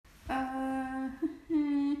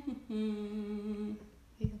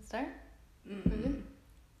Start? Mm-hmm.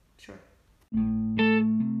 Sure.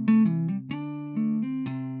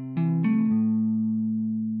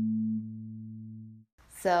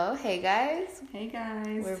 So, hey guys. Hey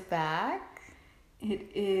guys. We're back.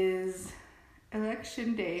 It is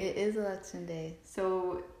election day. It is election day.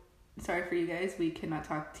 So, sorry for you guys. We cannot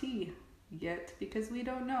talk tea yet because we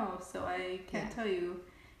don't know. So, I can't tell you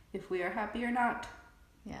if we are happy or not.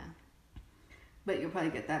 Yeah. But you'll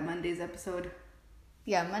probably get that Monday's episode.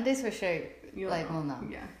 Yeah, Mondays for sure. We'll know.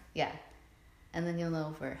 Yeah. Yeah. And then you'll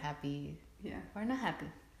know if we're happy. Yeah. Or not happy.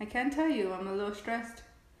 I can tell you, I'm a little stressed.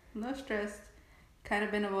 Kind of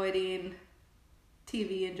been avoiding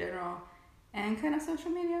TV in general and kind of social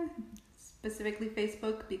media, specifically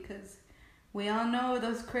Facebook, because we all know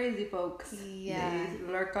those crazy folks. Yeah.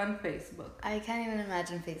 They lurk on Facebook. I can't even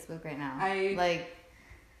imagine Facebook right now.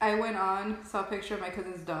 I went on, saw a picture of my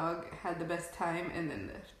cousin's dog, had the best time, and then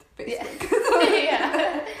left Facebook.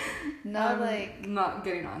 Yeah. Not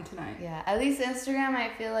getting on tonight. Yeah. At least Instagram, I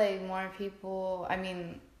feel like more people,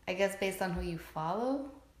 I guess based on who you follow.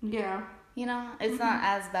 Yeah. You know, it's not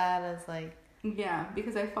as bad as Yeah,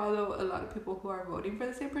 because I follow a lot of people who are voting for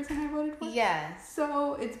the same person I voted for. Yeah.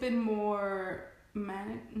 So it's been more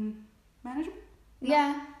manageable.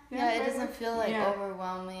 Yeah. Yeah, it right? doesn't feel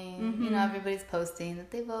overwhelming. Mm-hmm. You know, everybody's posting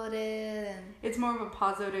that they voted, and it's more of a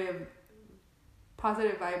positive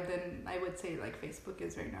vibe than I would say like Facebook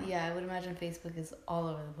is right now. Yeah, I would imagine Facebook is all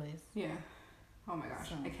over the place. Yeah. Oh my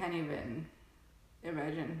gosh, I can't even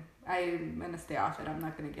imagine. I'm gonna stay off it. I'm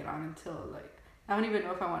not gonna get on until I don't even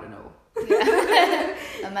know if I want to know. Yeah.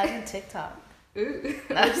 Imagine TikTok. Ooh.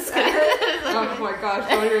 No, I'm just kidding. Oh my gosh,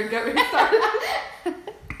 don't even get me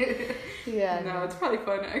started. Yeah. No, it's probably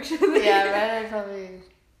fun actually. Yeah, right. I probably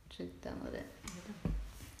should download it.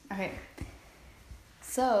 Okay.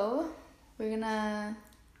 So we're gonna.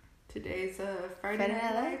 Today's Friday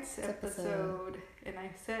Night Lights episode, and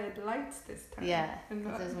I said lights this time. Yeah,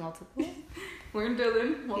 because there's multiple. We're in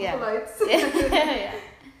Dylan, multiple lights. Yeah.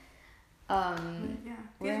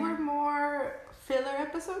 These were more filler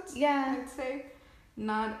episodes. Yeah, I'd say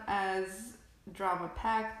not as drama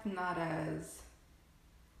packed, not as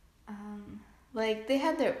they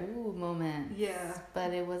had their ooh moments. Yeah,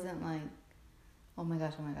 but it wasn't like, oh my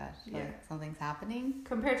gosh, something's happening.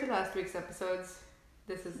 Compared to last week's episodes,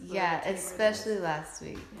 this is especially last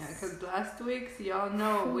week. Yeah, because last week's, y'all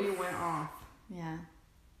know we went off. Yeah,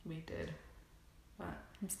 we did. But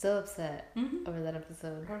I'm still upset over that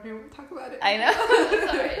episode. I don't even want to talk about it. I know.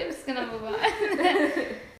 Sorry, I'm just gonna move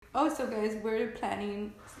on. So guys, we're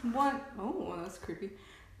planning that's creepy.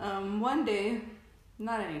 One day,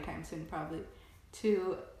 not anytime soon probably,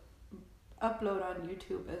 to upload on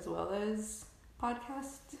YouTube as well as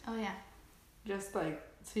podcasts. Oh yeah. Just so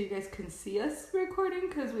you guys can see us recording,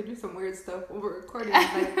 because we do some weird stuff when we're recording.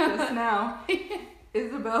 Just now,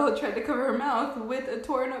 Isabel tried to cover her mouth with a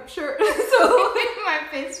torn up shirt, so my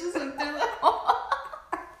face just went through the hole.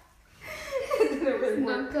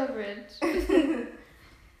 No coverage.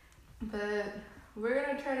 But we're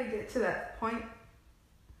gonna try to get to that point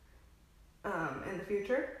in the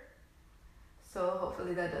future. So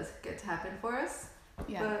hopefully that does get to happen for us.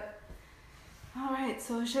 Yeah. But all right,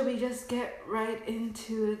 so should we just get right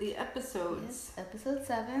into the episodes? Yes, episode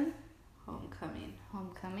 7.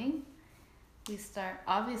 Homecoming. We start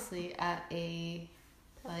obviously at a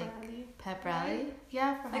pep rally.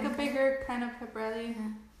 Yeah, for a bigger kind of pep rally.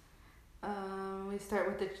 Yeah. We start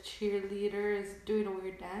with the cheerleaders doing a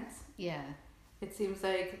weird dance. Yeah. It seems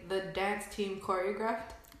like the dance team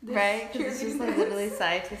choreographed this. Right, because it's just literally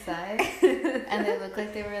side to side. And they look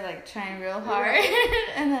like they were trying real hard.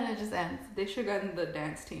 And then it just ends. They should have gotten the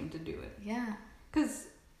dance team to do it. Yeah. Because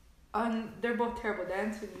they're both terrible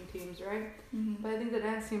dancing teams, right? Mm-hmm. But I think the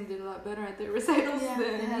dance team did a lot better at their recitals. Yeah,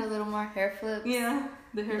 they had a little more hair flips. Yeah,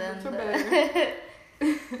 the hair flips were better.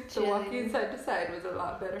 The walking side to side was a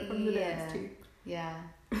lot better from the dance team. Yeah.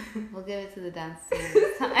 We'll give it to the dance team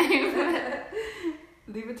this time.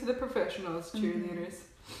 Leave it to the professionals, cheerleaders.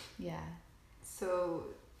 Yeah. So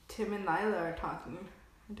Tim and Lila are talking.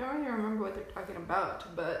 I don't really remember what they're talking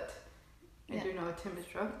about, but I do know Tim is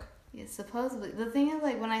drunk. Yeah, supposedly. The thing is,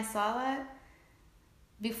 when I saw that,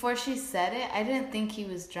 before she said it, I didn't think he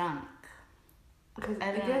was drunk.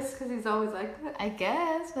 I guess because he's always like that. I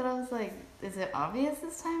guess, but I was like, is it obvious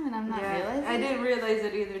this time? And I'm not realizing I didn't realize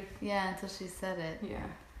it either. Yeah, until she said it. Yeah.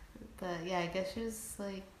 But yeah, I guess she was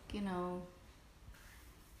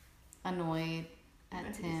annoyed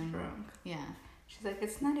at Tim. He's drunk. Yeah. She's like,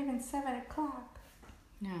 it's not even 7:00.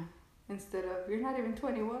 Yeah. Instead of, you're not even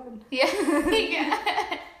 21. Yeah.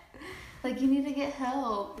 Yeah. You need to get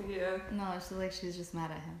help. Yeah. No, she's just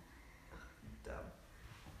mad at him. Dumb.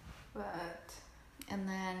 But And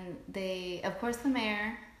then of course, the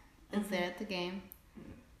mayor is there at the game.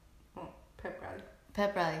 Pep rally.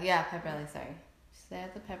 Pep rally, sorry. She's there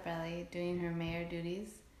at the pep rally doing her mayor duties.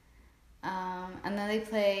 And then they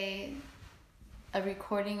play a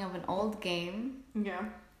recording of an old game. Yeah.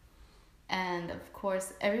 And of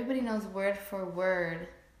course, everybody knows word for word.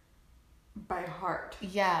 By heart.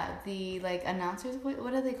 Yeah, the announcers,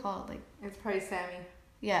 what are they called? It's probably Sammy.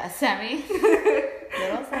 Yeah, Sammy.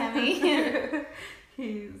 Little Sammy.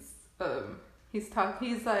 He's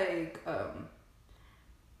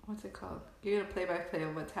what's it called? You're gonna play-by-play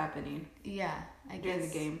of what's happening. Yeah, I guess. During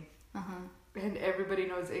the game. And everybody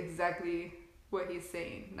knows exactly what he's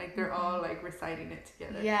saying. They're all reciting it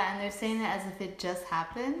together. Yeah, and they're saying it as if it just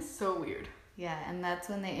happened. So weird. Yeah, and that's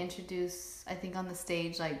when they introduce, I think on the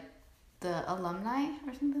stage, the alumni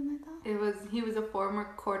or something like that. He was a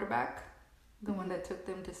former quarterback, the one that took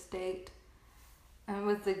them to state. And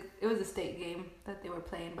it was a state game that they were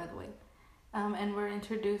playing, by the way. And we're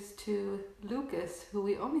introduced to Lucas, who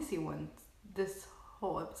we only see once this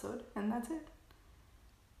whole episode, and that's it.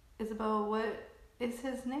 Isabel, what is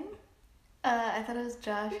his name? I thought it was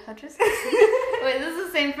Josh Hutcherson. Wait, this is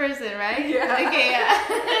the same person, right? Yeah. Okay, yeah.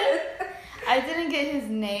 I didn't get his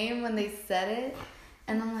name when they said it,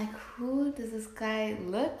 and I'm like, who does this guy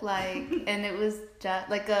look like? And it was Josh,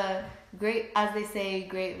 a great, as they say,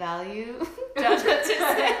 great value. Josh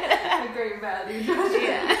Hutcherson. A great value, Josh.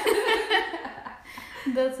 Yeah.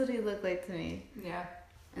 That's what he looked like to me. Yeah.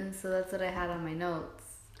 And so that's what I had on my notes,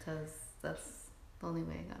 because that's the only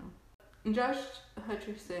way I got him. Josh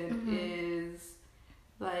Hutcherson is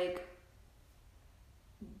like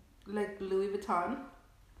Louis Vuitton,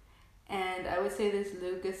 and I would say this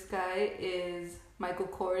Lucas guy is Michael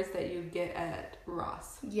Kors that you get at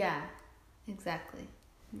Ross. Yeah, exactly.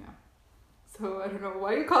 Yeah. So I don't know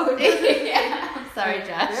why you call him. Yeah, I'm sorry,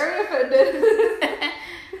 Josh. Very offended.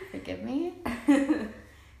 Forgive me.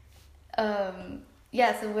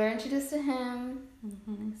 Yeah, so we're introduced to him.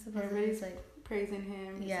 Everybody's praising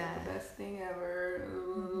him. Yeah. He's the best thing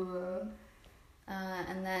ever.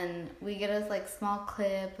 And then we get a small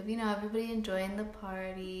clip of everybody enjoying the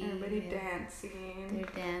party. Everybody dancing.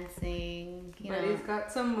 They're dancing. But he's got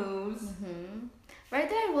some moves. Right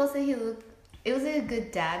there, I will say it was a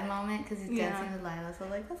good dad moment because he's dancing with Lila. So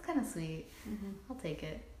that's kind of sweet. I'll take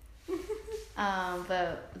it.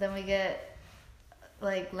 But then we get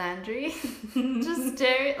Landry just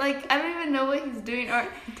staring. I don't even know what he's doing, or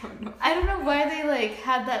I don't know why they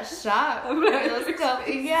had that shot.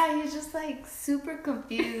 Yeah, he's just super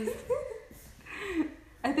confused.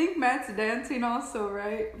 I think Matt's dancing also,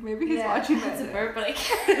 right? Maybe he's watching Matt. That's a burp, sorry.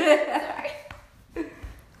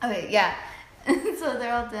 Okay, yeah. So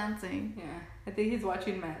they're all dancing. Yeah, I think he's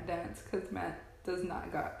watching Matt dance because Matt does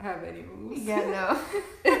not have any moves. Yeah,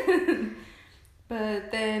 no.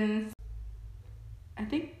 But then I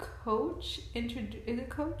think Coach is it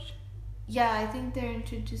Coach? Yeah, I think they're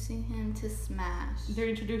introducing him to Smash. They're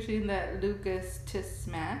introducing that Lucas to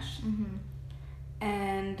Smash.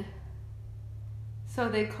 And so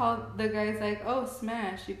they call the guy's oh,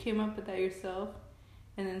 Smash, you came up with that yourself.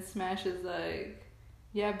 And then Smash is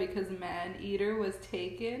yeah, because Man Eater was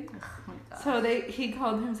taken. Oh my God. So he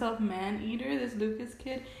called himself Man Eater, this Lucas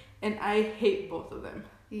kid, and I hate both of them.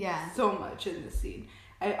 Yeah. So much in this scene.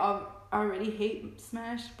 I already hate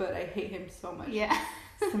Smash, but I hate him so much. Yeah.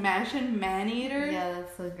 Smash and Man Eater. Yeah,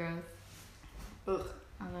 that's so gross. Ugh.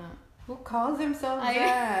 I don't know. Who calls himself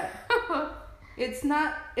that? It's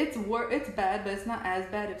not. It's bad, but it's not as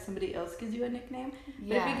bad if somebody else gives you a nickname.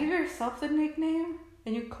 But if you give yourself the nickname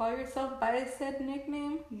and you call yourself by said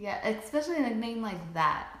nickname. Yeah, especially a name like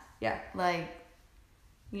that. Yeah.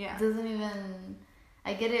 Yeah. Doesn't even.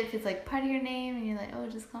 I get it if it's part of your name and you're oh,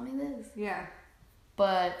 just call me this. Yeah.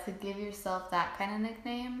 But to give yourself that kind of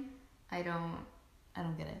nickname, I don't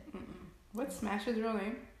get it. What's Smash's real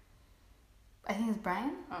name? I think it's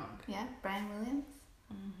Brian. Oh, okay. Yeah, Brian Williams.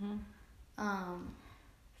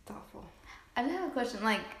 It's awful. I have a question.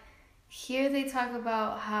 Here they talk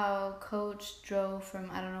about how Coach drove from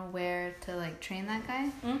I don't know where to train that guy.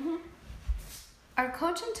 Are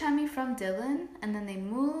Coach and Tammy from Dillon and then they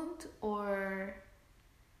moved, or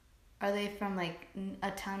are they from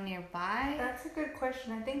a town nearby? That's a good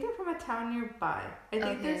question. I think they're from a town nearby. I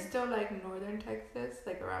think they're still northern Texas,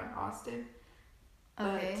 around Austin.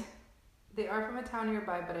 Okay. But they are from a town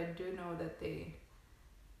nearby, but I do know that they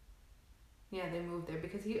moved there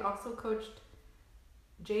because he also coached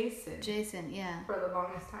Jason, yeah. For the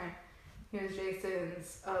longest time. He was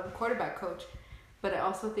Jason's quarterback coach. But I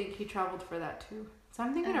also think he traveled for that too. So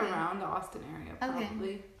I'm thinking around the Austin area,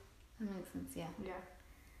 probably. That makes sense, yeah. Yeah.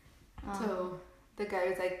 So the guy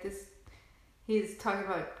is like this. He's talking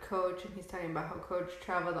about Coach, and he's talking about how Coach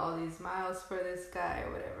traveled all these miles for this guy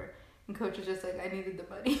or whatever. And Coach is just like, I needed the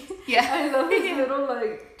money. Yeah. I love his little,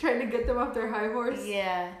 like, trying to get them off their high horse.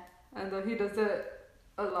 Yeah. And he does it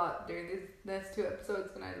a lot during these next 2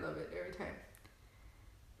 episodes, and I love it every time.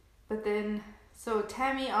 But then, so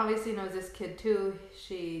Tammy obviously knows this kid too.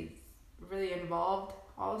 She's really involved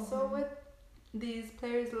also with these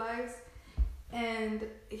players' lives. And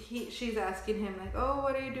she's asking him, like, oh,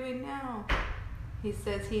 what are you doing now? He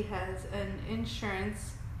says he has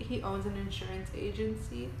he owns an insurance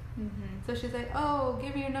agency. So she's like, oh,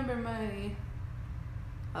 give me your number,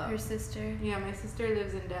 her sister. Yeah, my sister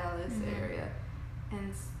lives in Dallas area.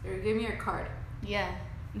 Or give me your card. Yeah.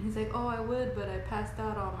 And he's like, oh, I would, but I passed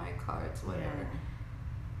out all my cards, whatever.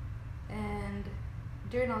 Yeah. And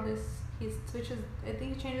during all this, he switches, I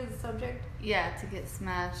think he changes the subject. Yeah, to get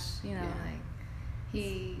smashed, like,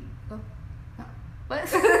 he... Oh. No. What?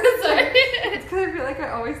 Sorry. It's because I feel like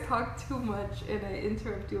I always talk too much and I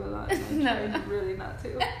interrupt you a lot. And I'm trying really not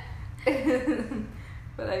to.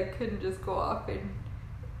 But I couldn't just go off and...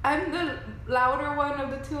 I'm the louder one of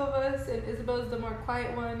the 2 of us, and Isabel's the more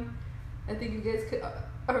quiet one. I think you guys could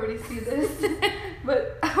already see this.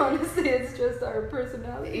 But honestly, it's just our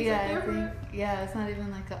personalities. Yeah, I think... Yeah, it's not even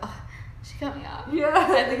like she cut me off. Yeah.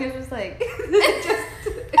 I think it's just like... it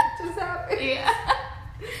just happened. Yeah.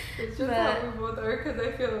 It's just how we both are, because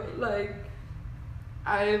I feel like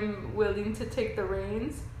I'm willing to take the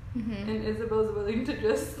reins, and Isabel's willing to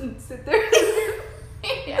just sit there.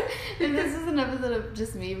 Yeah, and this is an episode of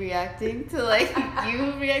just me reacting to, like,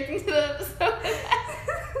 you reacting to the episode.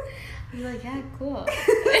 You're like, yeah, cool.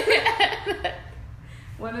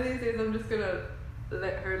 One of these days, I'm just gonna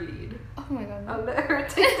let her lead. Oh my god. No. I'll let her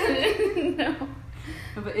take it. No.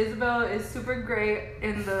 But Isabel is super great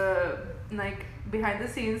in the, like, behind the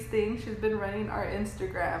scenes thing. She's been running our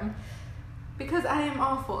Instagram because I am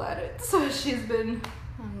awful at it. So she's been...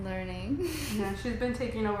 I'm learning. Yeah, she's been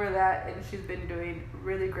taking over that, and she's been doing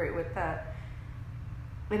really great with that.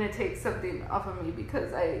 And it takes something off of me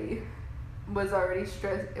because I was already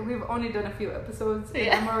stressed. We've only done a few episodes, and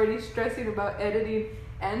I'm already stressing about editing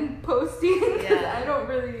and posting because I don't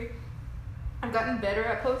really... I've gotten better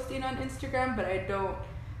at posting on Instagram, but I don't...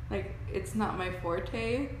 Like, it's not my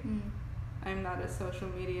forte. I'm not a social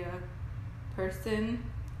media person.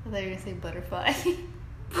 I thought you were going to say butterfly.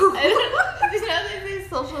 You know they say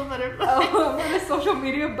social butterfly. Oh, I'm a social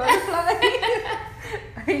media butterfly.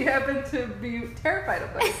 I happen to be terrified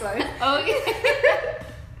of butterflies. Okay.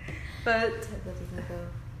 But that doesn't go.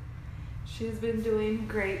 She's been doing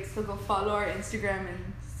great, so go follow our Instagram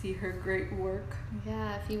and see her great work.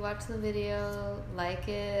 Yeah, if you watch the video, like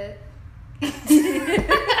it. Just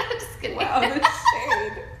kidding. Wow, the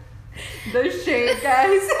shade. The shade,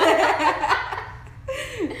 guys.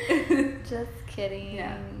 Just kidding.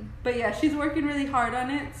 Yeah. But yeah, she's working really hard on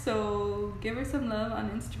it, so give her some love on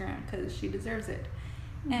Instagram because she deserves it.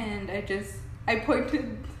 And I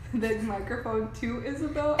pointed the microphone to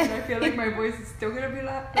Isabel, and I feel like my voice is still going to be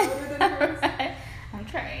louder than hers. I'm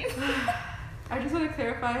trying. I just want to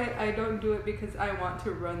clarify, I don't do it because I want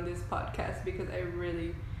to run this podcast, because I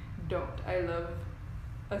really don't. I love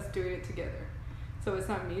us doing it together. So it's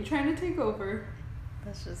not me trying to take over.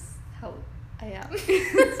 That's just how I am.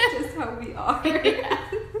 It's just how we are.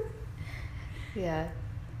 Yeah.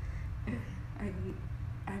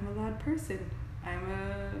 I'm a loud person. I'm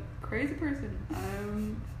a crazy person.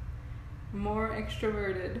 I'm more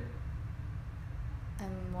extroverted.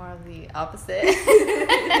 I'm more of the opposite.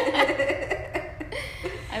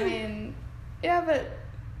 I mean, yeah, but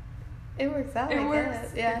it works out. It works.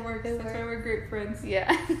 Guess. Yeah, it works. That's why we're great friends. Yeah.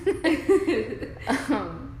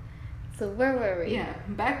 So where were we? Yeah,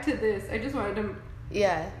 back to this. I just wanted to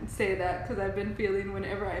say that because I've been feeling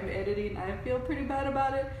whenever I'm editing, I feel pretty bad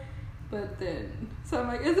about it. But then, so I'm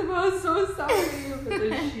like, Isabel, I'm so sorry. But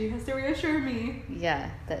then she has to reassure me.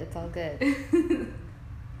 Yeah, that it's all good.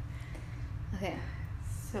 Okay.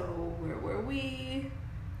 So where were we?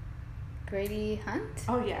 Grady Hunt?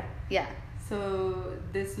 Oh, yeah. Yeah. So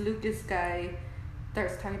this Lucas guy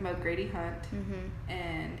starts talking about Grady Hunt.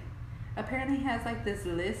 And apparently he has like this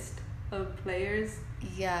list of players.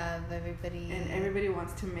 Yeah, of everybody. And everybody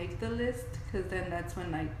wants to make the list because then that's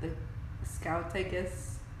when like the scouts, I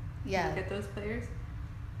guess, look at those players.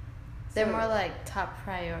 They're more like top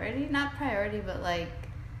priority. Not priority, but like...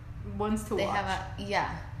 ones to watch.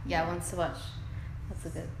 Ones to watch. That's a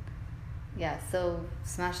good... Yeah, so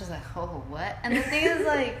Smash is like, oh, what? And the thing is,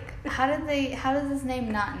 like, how does this name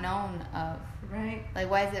not known of? Right. Like,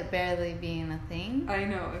 why is it barely being a thing? I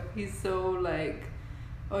know. He's so, like,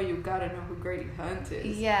 oh, you gotta know who Grady Hunt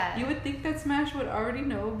is. Yeah. You would think that Smash would already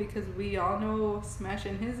know because we all know Smash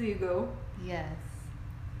and his ego. Yes.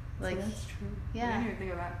 Like, so that's true. Yeah. I didn't even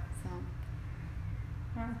think of that. So.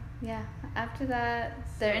 Huh. Yeah. After that,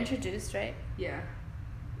 they're introduced, right? Yeah.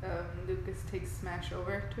 Lucas takes Smash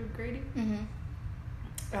over to Grady. Mm-hmm.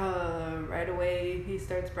 Right away, he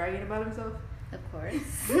starts bragging about himself. Of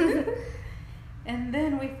course. And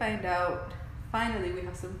then we find out, finally, we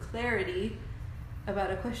have some clarity about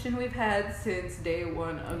a question we've had since day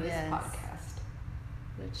one of this podcast.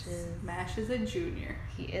 Which is... Smash is a junior.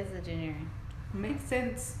 He is a junior. Makes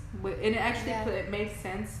sense. And it actually it made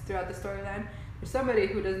sense throughout the storyline. There's somebody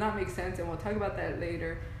who does not make sense, and we'll talk about that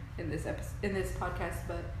later in this podcast.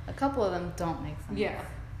 But a couple of them don't make sense. Yeah.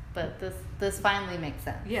 But this finally makes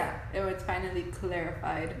sense. Yeah. It's finally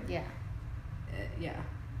clarified. Yeah. Yeah.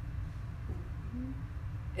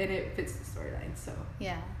 And it fits the storyline, so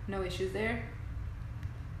yeah, no issues there.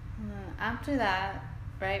 After that,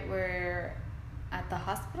 right, we're at the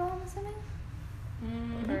hospital, I'm assuming,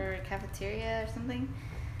 or cafeteria or something.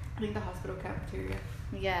 I think the hospital cafeteria.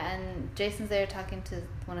 Yeah, and Jason's there talking to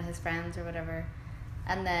one of his friends or whatever,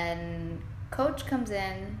 and then Coach comes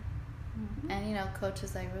in, and Coach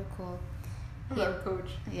is like real cool. I love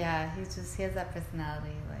Coach. Yeah, he has that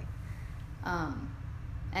personality, like,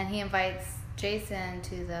 and he invites Jason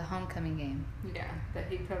to the homecoming game. Yeah, that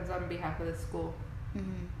he comes on behalf of the school,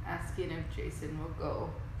 asking if Jason will go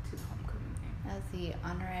to the homecoming game. As the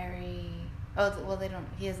honorary... Oh, well, they don't...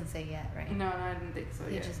 He doesn't say yet, right? No, I didn't think so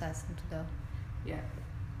yet. He just asked him to go. Yeah.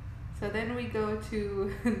 So then we go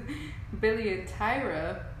to Billy and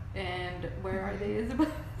Tyra, and where are they, Isabel?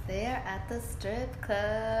 They are at the strip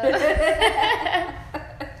club.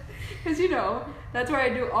 Because, that's where I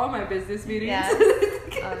do all my business meetings. Yeah,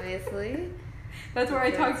 obviously. That's where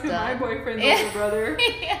I talk to my boyfriend's older brother.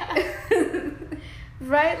 Yeah.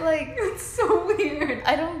 Right, like... It's so weird.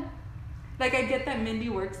 I don't... Like, I get that Mindy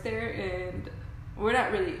works there, and we're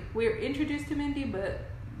not really... We're introduced to Mindy, but,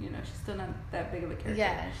 she's still not that big of a character.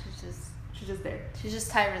 Yeah, She's just there. She's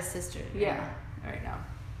just Tyra's sister. Yeah, right now.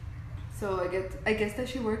 So I guess that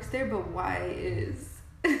she works there, but why is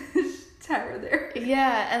Tyra there?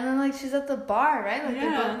 Yeah, and then, like, she's at the bar, right? Like,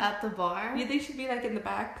 they're both at the bar. You think she'd be, like, in the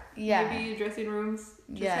back? Yeah. Maybe dressing rooms,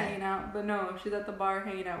 just hanging out. But no, she's at the bar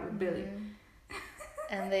hanging out with Billy.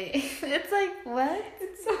 And it's like, what?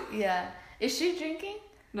 It's so... Yeah. Is she drinking?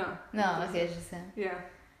 No. No, okay, it's just him. Yeah.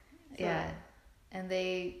 So. Yeah. And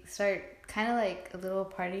they start kind of like a little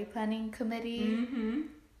party planning committee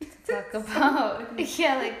to talk about,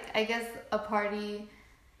 I guess a party.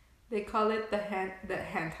 They call it the hand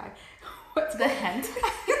tie. What's the hand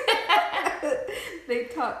tie? They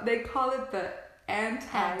call it the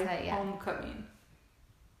anti-homecoming.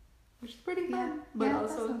 Which is pretty fun, but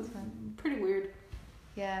also pretty weird.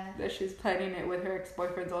 Yeah. That she's planning it with her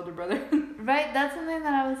ex-boyfriend's older brother. Right, that's something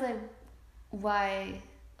that I was like, why?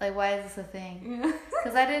 Like, why is this a thing? Yeah.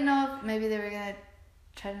 Because I didn't know if maybe they were going to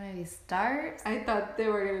try to maybe start. I thought they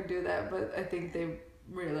were going to do that, but I think they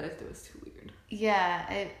realized it was too weird.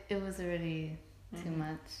 Yeah, it was already too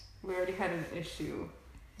much. We already had an issue.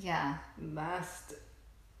 Yeah. Last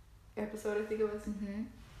episode, I think it was.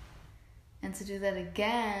 And to do that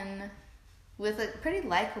again... with a pretty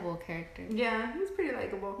likable character. Yeah, he's pretty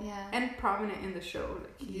likable. Yeah. And prominent in the show.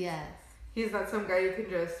 Like yes. He's not some guy you can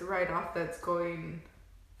just write off that's going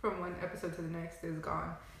from one episode to the next is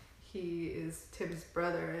gone. He is Tim's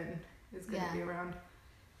brother and is going to be around.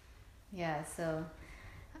 Yeah, so...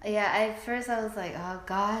 Yeah, at first I was like, oh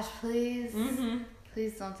gosh, please.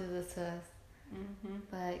 Please don't do this to us.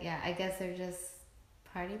 But yeah, I guess they're just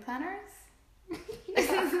party planners?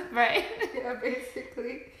 Right? Yeah,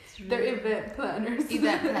 basically. They're event planners.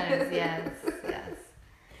 Event planners, yes.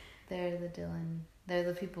 They're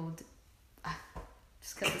the people.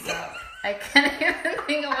 Just cut this out. I can't even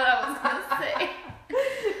think of what I was gonna say.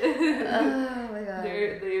 Oh my god.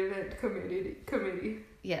 They're the event committee.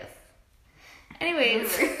 Yes. Anyways.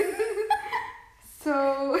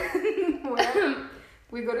 So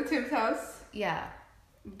we go to Tim's house. Yeah.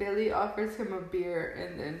 Billy offers him a beer,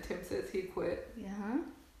 and then Tim says he quit. Yeah.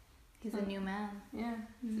 He's a new man. Yeah,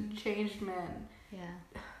 he's a changed man. Yeah.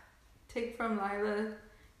 Take from Lila,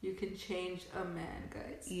 you can change a man,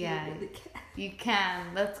 guys. Yeah. You really can. You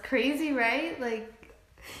can. That's crazy, right? Like,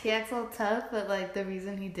 he acts all tough, but like the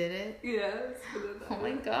reason he did it. Yes. Oh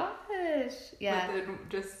my gosh. Yeah. But then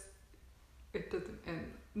it doesn't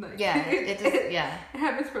end. Like, it just, yeah. It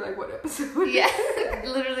happens for like one episode. Yeah.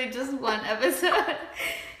 Literally just one episode.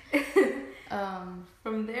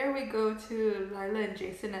 From there we go to Lila and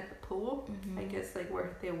Jason at the pool. I guess like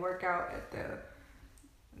where they work out at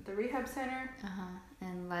the rehab center.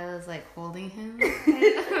 And Lila's like holding him.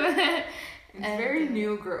 It's very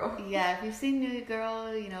New Girl. Yeah, if you've seen New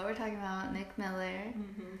Girl, you know what we're talking about. Nick Miller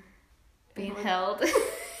being held in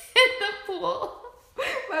the pool.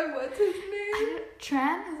 By what's his name?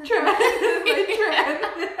 Tran? Tran. Like Tran.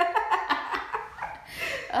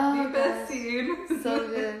 Oh, the best scene. So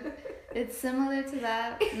good. It's similar to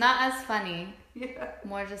that. Not as funny. Yeah.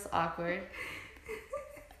 More just awkward.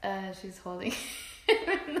 She's holding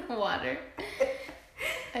him in the water.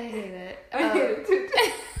 I hate it. I hate it too.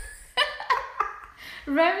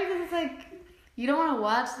 Right, because it's like, you don't want to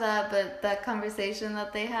watch that, but that conversation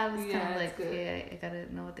that they have is kind of like, okay, I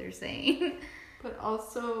gotta know what they're saying. But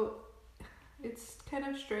also, it's kind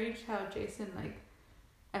of strange how Jason, like,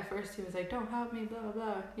 at first he was like, don't help me, blah, blah,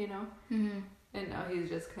 blah, you know? Mm-hmm. And now he's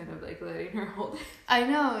just kind of, like, letting her hold it. I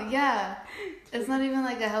know, yeah. It's not even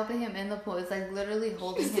like a helping him in the pool. It's like literally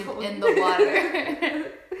holding him in the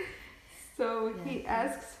water. So he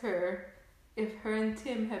asks her if her and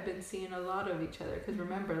Tim have been seeing a lot of each other. Because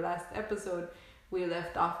remember, last episode, we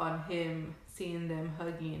left off on him seeing them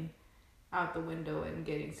hugging out the window and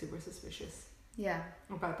getting super suspicious. Yeah.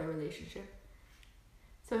 About their relationship.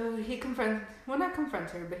 So he not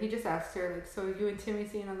confronts her, but he just asks her, like, so you and Timmy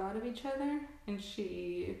seeing a lot of each other? And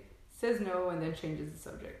she says no and then changes the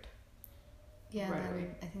subject. Yeah, right then away.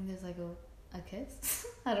 I think there's like a kiss.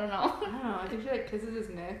 I don't know. I think she like kisses his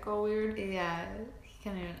neck all weird. Yeah, he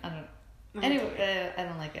can't even, I don't know. Anyway, I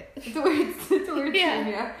don't like it. It's a weird scene,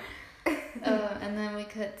 yeah. And then we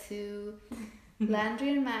cut to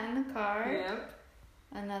Landry and Matt in the car. Yep.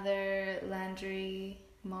 Another Landry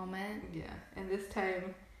moment. Yeah, and this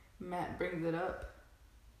time Matt brings it up.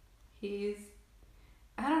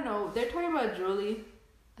 I don't know, they're talking about Julie.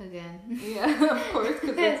 Again. Yeah, of course,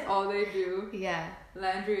 because that's all they do. Yeah.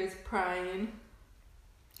 Landry is prying.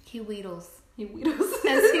 He wheedles.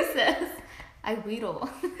 As he says, I wheedle.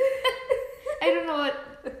 I don't know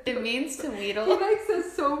what it means to wheedle. He like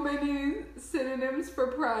says so many synonyms for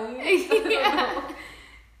prying. Yeah.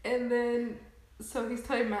 And then, so he's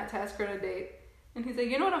telling Matt to ask her on a date. And he's like,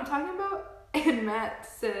 you know what I'm talking about? And Matt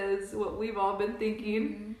says what we've all been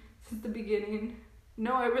thinking since the beginning.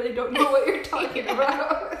 No, I really don't know what you're talking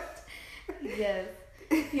about. Yes.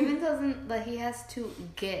 He even tells him that he has to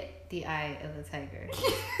get the eye of the tiger.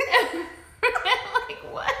 Like,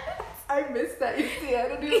 what? I missed that. You see, I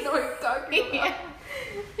don't even know what you're talking about. Yeah.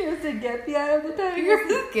 He has to get the eye of the tiger. He has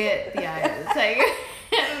to get the eye of the tiger.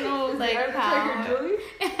 I don't know, is like, the how. Tiger Julie?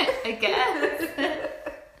 I guess.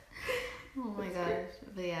 Oh my gosh.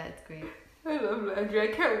 But yeah, it's great. I love Landry. I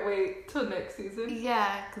can't wait till next season.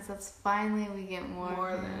 Yeah, because that's finally we get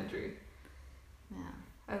more Landry. Yeah.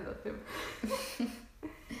 I love him.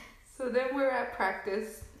 So then we're at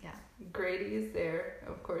practice. Yeah. Grady is there.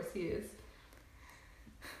 Of course he is.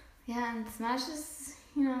 Yeah, and Smash is,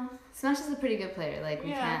 Smash is a pretty good player. Like,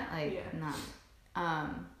 we can't,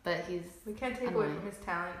 not. But we can't take away from his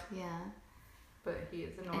talent. Yeah. But he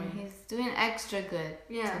is annoying. And he's doing extra good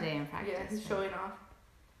today in practice. Yeah, he's showing off.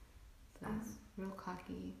 So he's real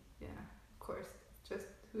cocky. Yeah, of course. Just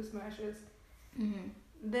who smashes. Mm-hmm.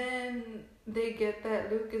 Then they get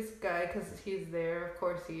that Lucas guy, because he's there. Of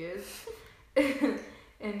course he is.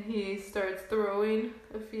 And he starts throwing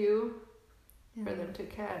a few for them to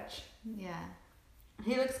catch. Yeah.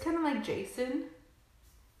 He looks kind of like Jason.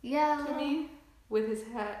 Yeah. To me. With his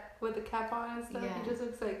hat, with the cap on and stuff. Yeah. He just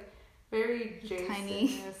looks like very Jason.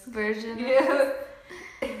 Tiny version. Yeah.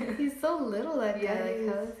 He's so little, that guy. Like,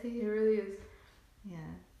 how is he? He really is. Yeah.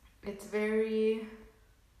 It's very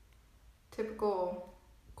typical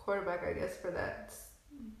quarterback, I guess, for that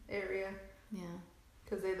area. Yeah.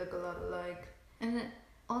 Because they look a lot alike. And it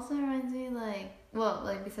also reminds me,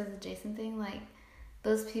 besides the Jason thing,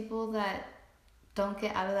 those people that don't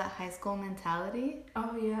get out of that high school mentality.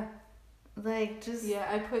 Oh, yeah. Yeah,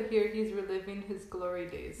 I put here, he's reliving his glory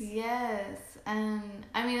days. Yes. And,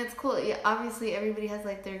 I mean, it's cool. Yeah, obviously, everybody has,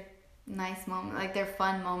 their nice moment, their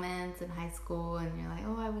fun moments in high school, and you're like,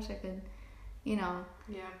 oh, I wish I could, Yeah,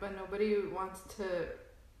 but nobody wants to,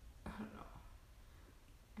 I don't know.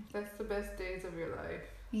 If that's the best days of your life.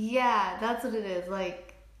 Yeah, that's what it is.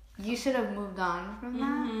 You should have moved on from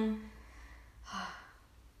that.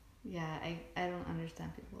 Yeah, I don't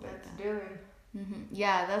understand people like that. That's Dylan. Mm-hmm.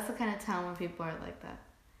 Yeah, that's the kind of town where people are like that.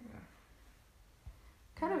 Yeah.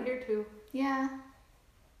 Kind of here too. Yeah.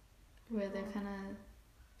 Where they're kind of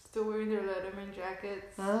still wearing their Letterman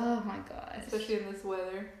jackets. Oh my gosh. Especially in this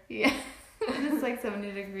weather. Yeah. It's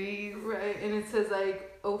 70 degrees. Right, and it says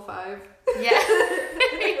 05. Yeah.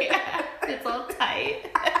 Yeah. It's all tight.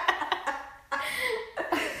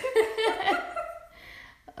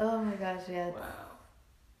 Oh my gosh, yeah. Wow.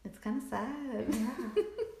 It's kind of sad. Yeah.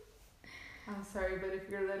 I'm sorry, but if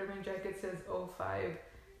your Letterman jacket says 05,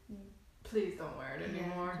 please don't wear it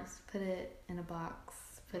anymore. Yeah, just put it in a box,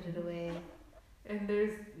 put it away. And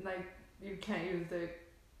there's, like, you can't use the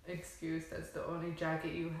excuse that's the only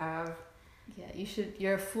jacket you have. Yeah,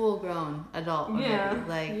 you're a full-grown adult already. Yeah,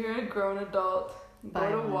 like, you're a grown adult. Go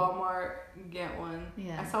to one. Walmart, get one.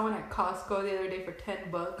 Yeah. I saw one at Costco the other day for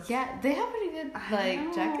 $10. Yeah, they have pretty good,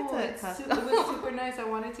 jackets at Costco. It was super nice. I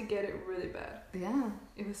wanted to get it really bad. Yeah.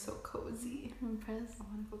 It was so cozy. I'm impressed. I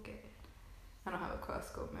want to go get it. I don't have a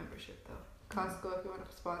Costco membership, though. Costco, if you want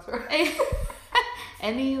to sponsor.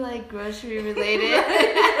 Any, grocery related,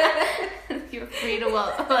 you're free to,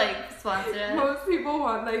 sponsor us. Most people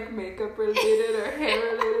want, makeup related or hair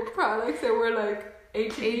related products, and we're like,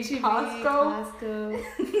 H-E-B, Costco.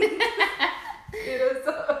 Hit us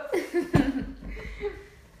up.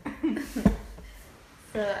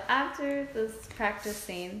 So after this practice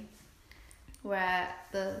scene, we're at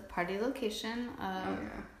the party location of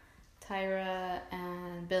Tyra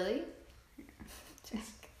and Billy.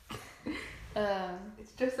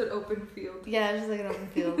 It's just an open field. Yeah, just an open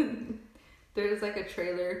field. There's a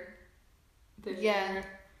trailer. Yeah.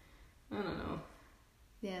 I don't know.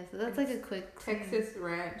 Yeah, so that's a quick Texas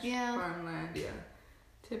ranch, yeah. farmland, yeah.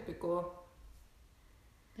 Typical.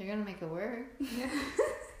 They're gonna make it work. Yeah.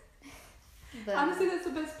 But, honestly, that's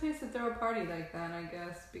the best place to throw a party like that, I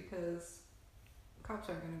guess, because cops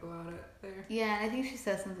aren't gonna go out there. Yeah, I think she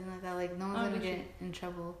says something like that, no one's gonna get in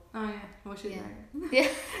trouble. Oh yeah, well she's married. Yeah.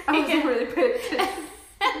 I wasn't really paying attention.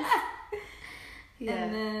 Yeah.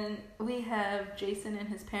 And then we have Jason and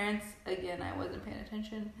his parents. Again, I wasn't paying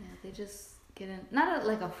attention. Yeah, they just get in, not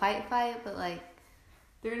a fight, but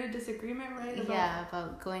they're in a disagreement, right?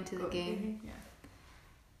 About going to the game. Yeah.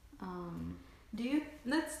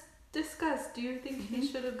 Let's discuss. Do you think he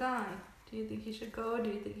should have gone? Do you think he should go? Do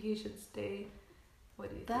you think he should stay? What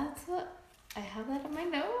do you think? That's what I have that in my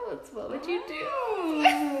notes. What would you do?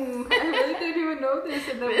 I really didn't even know this,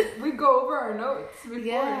 and then we go over our notes before.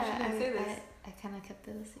 Yeah, she didn't say this. I kind of kept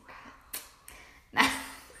it a secret.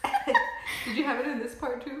 Did you have it in this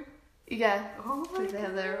part too? Yeah. Oh my God. They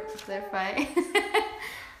have their fight.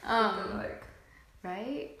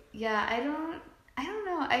 Right? Yeah, I don't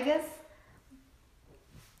know. I guess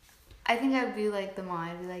I think I'd be like the mom.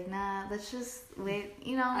 I'd be like, nah, let's just wait.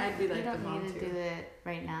 I'd be like you the don't mom need to too. do it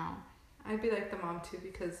right now. I'd be like the mom too,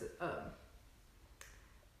 because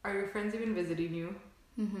are your friends even visiting you?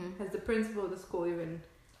 Mm-hmm. Has the principal of the school even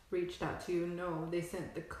reached out to you? No, they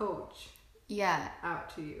sent the coach out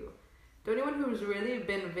to you. The only one who's really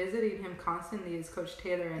been visiting him constantly is Coach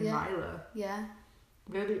Taylor and Mila. Yeah.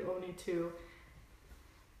 They're the only two.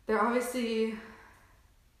 They're obviously,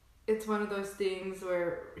 it's one of those things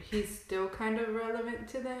where he's still kind of relevant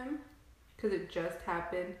to them because it just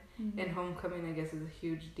happened. Mm-hmm. And homecoming, I guess, is a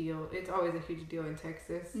huge deal. It's always a huge deal in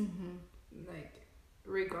Texas. Mm-hmm.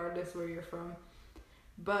 Regardless where you're from.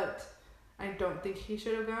 But I don't think he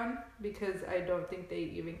should have gone because I don't think they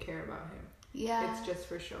even care about him. Yeah. It's just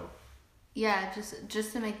for show. Yeah,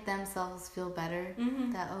 just to make themselves feel better.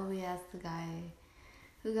 Mm-hmm. That, we asked the guy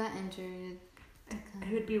who got injured.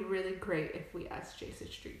 It would be really great if we asked Jason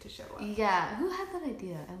Street to show up. Yeah. Who had that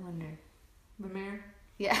idea? I wonder. The mayor?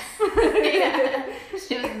 Yeah. Yeah.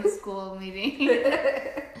 She was in the school meeting.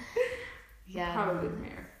 Yeah. Probably the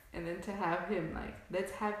mayor. And then to have him,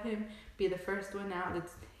 let's have him be the first one out.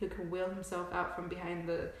 He can wheel himself out from behind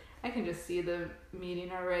I can just see the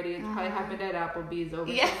meeting already. It probably happened at Applebee's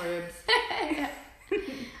over some ribs.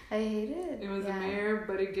 I hate it. It was the mayor,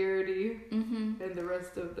 Buddy Garrity, and the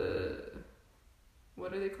rest of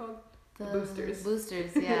what are they called? The boosters.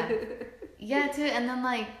 Boosters, yeah. Yeah, too. And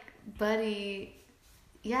then, Buddy,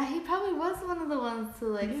 yeah, he probably was one of the ones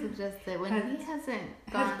to, suggest it when he hasn't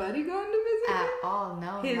gone. Has Buddy gone to visit at him? all?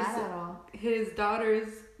 No, not at all. His daughter's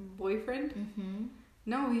boyfriend? Mm-hmm.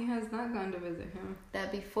 No, he has not gone to visit him.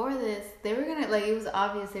 That before this, they were gonna, it was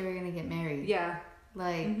obvious they were gonna get married. Yeah.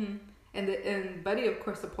 And Buddy, of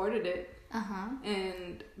course, supported it. Uh-huh.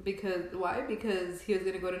 And why? Because he was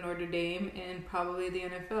going to go to Notre Dame and probably the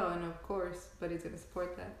NFL. And of course, Buddy's going to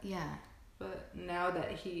support that. Yeah. But now that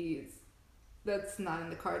that's not in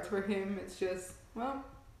the cards for him. It's just, not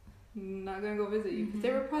going to go visit you. Because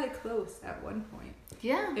they were probably close at one point.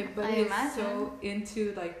 Yeah, if Buddy is so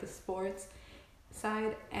into, the sports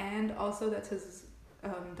side, and also that's his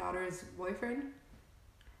daughter's boyfriend.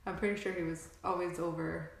 I'm pretty sure he was always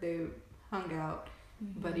over. They hung out.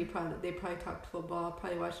 But they probably talked football,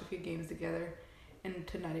 probably watched a few games together, and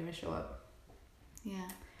to not even show up. Yeah.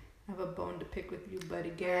 I have a bone to pick with you, Buddy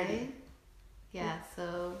Garrity. Right? Yeah,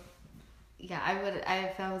 so, yeah, I would.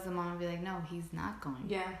 If I was a mom, I'd be like, no, he's not going.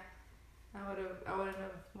 Yeah, I wouldn't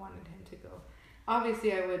have wanted him to go.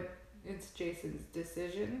 Obviously, I would. It's Jason's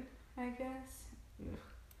decision, I guess.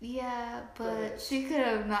 Yeah, but she could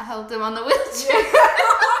have not helped him on the wheelchair.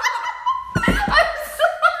 I'm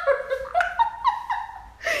sorry.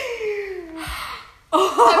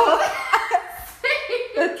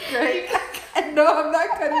 That's great. No, I'm not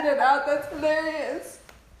cutting it out. That's hilarious.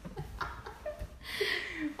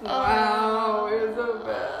 Wow, it was so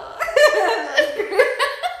bad.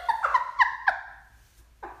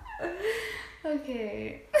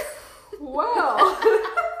 Okay. Wow.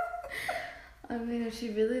 I mean, if she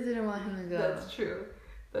really didn't want him to go. That's true.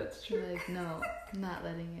 Like, no, I'm not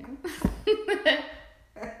letting him.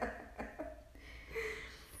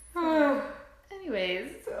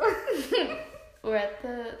 Anyways, we're at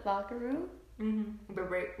the locker room. Mm-hmm. The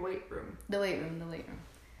weight room. The weight room.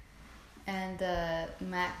 And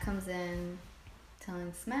Matt comes in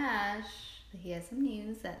telling Smash that he has some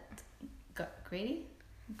news that Grady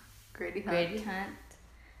Hunt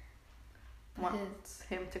wants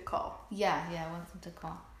him to call. Yeah, wants him to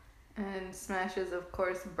call. And Smash is, of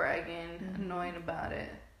course, bragging, annoying about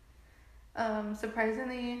it.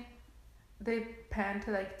 Surprisingly, they pan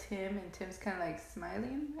to, like, Tim, and Tim's kind of, like,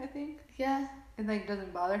 smiling, I think. Yeah. It, like,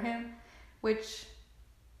 doesn't bother him, which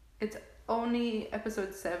it's only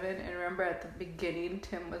episode 7, and remember at the beginning,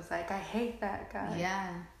 Tim was like, I hate that guy.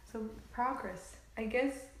 Yeah. So, progress. I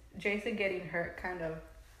guess Jason getting hurt kind of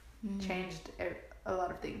changed a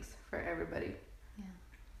lot of things for everybody. Yeah.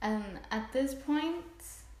 And at this point,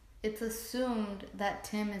 it's assumed that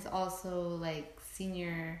Tim is also, like,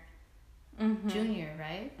 senior, junior,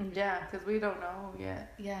 right? Yeah, because we don't know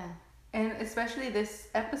yet. Yeah. And especially this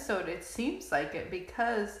episode, it seems like it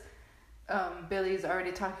because Billy's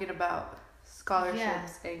already talking about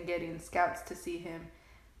scholarships and getting scouts to see him,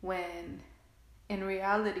 when in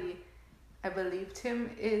reality, I believe Tim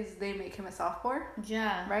they make him a sophomore.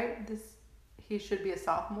 Yeah. Right? He should be a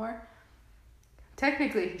sophomore.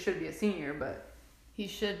 Technically, he should be a senior, but he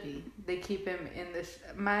should be. They keep him in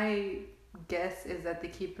my guess is that they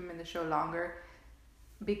keep him in the show longer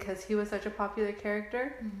because he was such a popular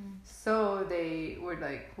character. So they were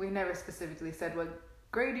like, we never specifically said what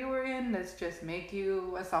grade you were in. Let's just make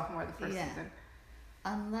you a sophomore the first season.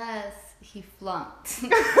 Unless he flunked.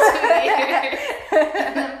 And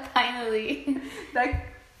then finally. That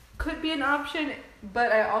could be an option,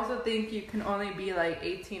 but I also think you can only be like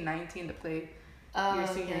 18, 19 to play your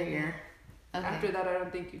senior year. Okay. After that, I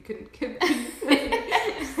don't think you can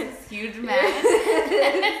huge math.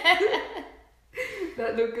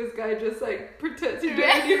 That Lucas guy just like pretends he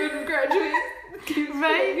didn't even graduate.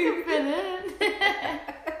 Right, you fit in.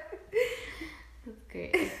 That's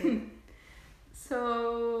great. Okay.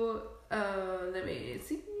 So, let me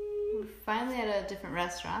see. We're finally at a different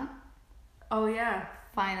restaurant. Oh yeah.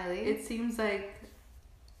 Finally. It seems like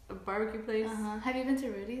a barbecue place. Have you been to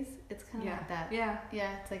Rudy's? It's kind of like that. Yeah.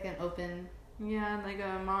 Yeah, it's like an open. Yeah, like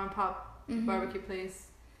a mom and pop barbecue place.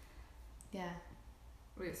 Yeah.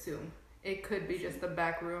 We assume. It could be just the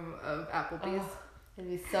back room of Applebee's. Oh, I'd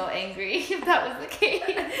be so angry if that was the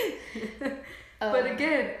case. But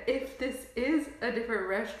again, if this is a different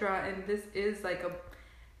restaurant and this is like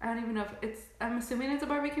I don't even know if I'm assuming it's a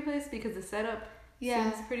barbecue place because the setup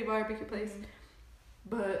seems pretty barbecue place.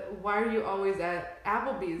 But why are you always at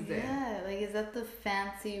Applebee's then? Yeah, like is that the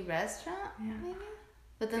fancy restaurant? Yeah. Maybe?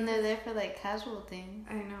 But then they're there for like casual things.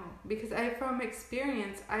 I know. Because from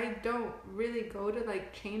experience, I don't really go to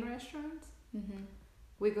like chain restaurants.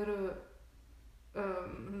 We go to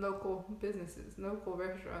local businesses, local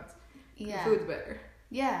restaurants. Yeah. The food's better.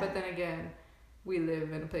 Yeah. But then again, we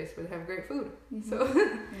live in a place where they have great food. So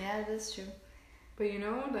yeah, that's true. But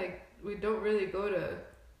like we don't really go to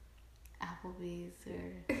Applebee's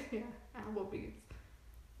or Applebee's.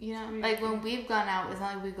 You know, like when we've gone out, it's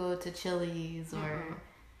not like we go to Chili's or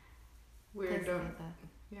weird. Like that.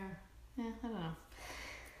 Yeah, I don't know.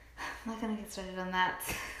 I'm not gonna get started on that.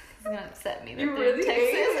 It's gonna upset me that you they're really in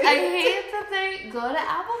Texas. hate it? I hate that they go to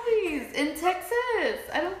Applebee's in Texas.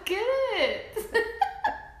 I don't get it.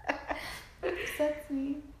 It upsets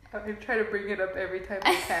me. I try to bring it up every time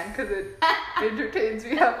I can because it entertains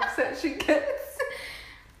me how upset she gets.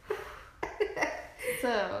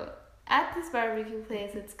 So at this barbecue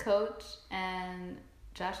place, it's Coach and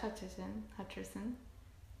Josh Hutcherson.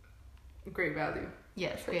 Great value.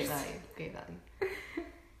 Yes, great value.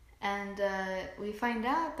 And we find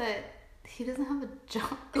out that he doesn't have a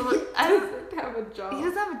job. He doesn't have a job. He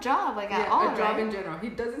doesn't have a job, like, at all, a job right? in general. He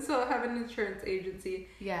doesn't still have an insurance agency.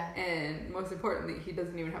 Yeah. And most importantly, he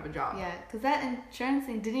doesn't even have a job. Yeah, because that insurance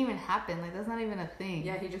thing didn't even happen. Like, that's not even a thing.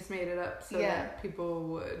 Yeah, he just made it up so that people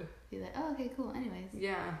would be like, oh, okay, cool. Anyways.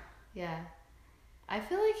 Yeah. Yeah. I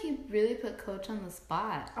feel like he really put Coach on the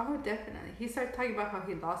spot. Oh, definitely. He started talking about how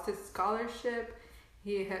he lost his scholarship.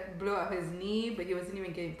 He blew out his knee, but he wasn't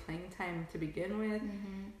even getting playing time to begin with.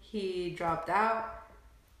 Mm-hmm. He dropped out.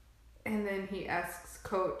 And then he asks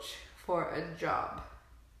Coach for a job.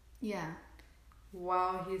 Yeah.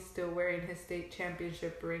 While he's still wearing his state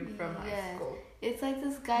championship ring from high school. It's like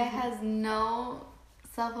this guy has no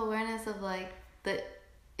self-awareness of, like,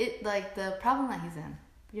 the problem that he's in.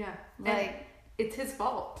 Yeah. Like, and it's his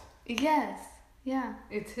fault. Yes. Yeah.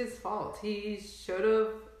 It's his fault. He should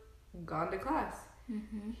have gone to class.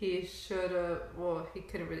 Mm-hmm. He should have, well, he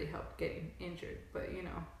couldn't really help getting injured, but you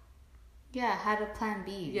know. Yeah, had a plan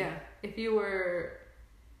B. Yeah. If you were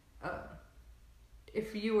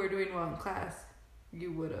doing well in class,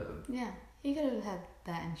 you would have. Yeah. He could have had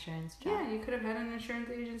that insurance job. Yeah, you could have had an insurance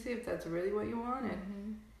agency if that's really what you wanted.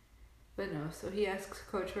 Mm-hmm. But no, so he asks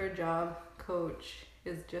Coach for a job. Coach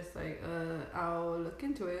is just like, I'll look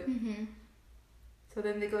into it. Mm-hmm. So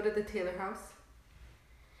then they go to the Taylor house.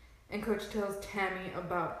 And Coach tells Tammy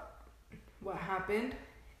about what happened.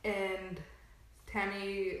 And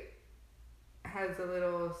Tammy has a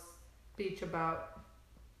little speech about,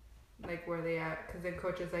 like, where they at. Because then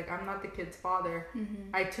Coach is like, I'm not the kid's father.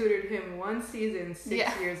 Mm-hmm. I tutored him one season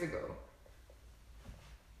 6 years ago.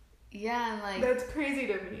 Yeah, and like... That's crazy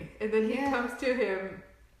to me. And then he comes to him...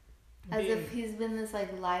 As if he's been this,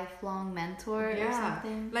 like, lifelong mentor or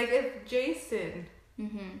something. Like, if Jason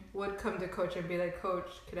mm-hmm. would come to Coach and be like, Coach,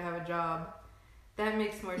 could I have a job? That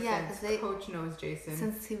makes more sense. Coach knows Jason.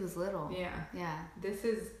 Since he was little. Yeah. Yeah. This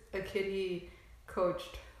is a kid he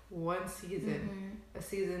coached one season. Mm-hmm. A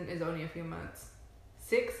season is only a few months.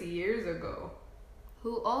 6 years ago.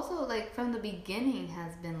 Who also, like, from the beginning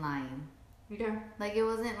has been lying. Yeah. Like, it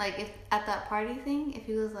wasn't, like, if at that party thing, if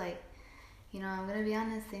he was like, you know, I'm gonna be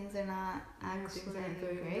honest, things are not actually great.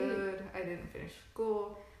 Good. I didn't finish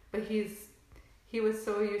school. But he was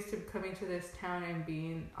so used to coming to this town and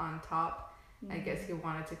being on top. Mm-hmm. I guess he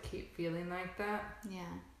wanted to keep feeling like that. Yeah.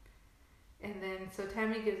 And then, so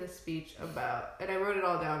Tammy gives a speech about, and I wrote it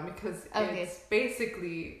all down because it's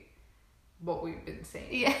basically what we've been saying.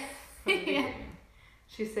 Yeah. From the beginning.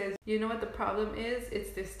 She says, you know what the problem is? It's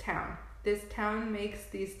this town. This town makes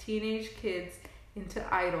these teenage kids into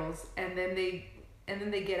idols, and then they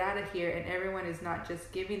get out of here, and everyone is not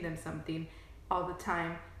just giving them something all the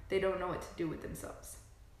time. They don't know what to do with themselves.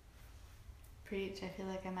 Preach. I feel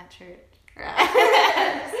like I'm at church.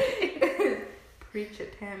 Preach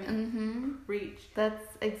it, Tammy. Mm-hmm. Preach. That's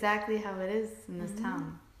exactly how it is in this mm-hmm.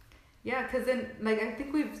 town. Yeah, because then, like, I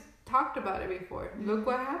think we've talked about it before. Mm-hmm. Look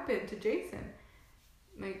what happened to Jason.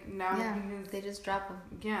 Like, now they just drop him.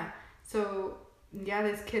 Yeah. So, yeah,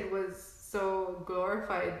 this kid was so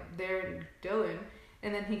glorified there in Dillon,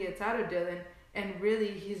 and then he gets out of Dillon, and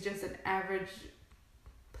really he's just an average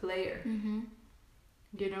player. Mm-hmm.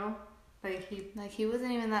 You know? He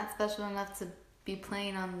wasn't even that special enough to be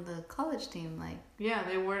playing on the college team. Like, yeah,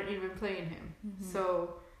 they weren't even playing him. Mm-hmm.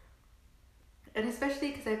 So, and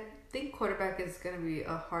especially because I think quarterback is going to be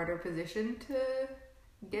a harder position to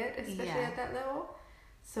get, especially at that level.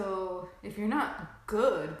 So if you're not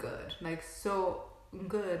good, like so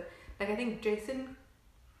good, like I think Jason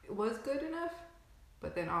was good enough,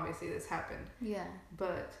 but then obviously this happened. Yeah.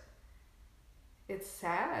 But it's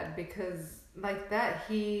sad because like that,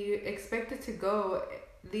 he expected to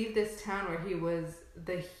leave this town where he was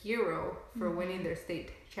the hero for mm-hmm. winning their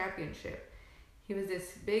state championship. He was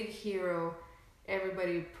this big hero.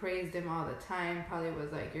 Everybody praised him all the time. Probably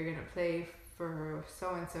was like, you're going to play for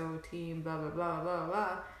so-and-so team, blah, blah, blah, blah,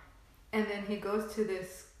 blah. And then he goes to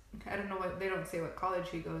this, I don't know what, they don't say what college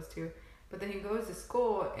he goes to, but then he goes to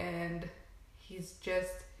school and he's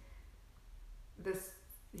just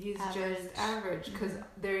average because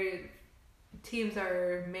mm-hmm. their teams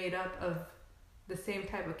are made up of the same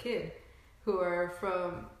type of kid who are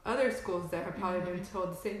from other schools that have probably mm-hmm. been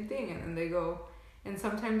told the same thing, and then they go, and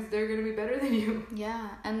sometimes they're going to be better than you. Yeah,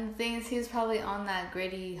 and the thing is, he was probably on that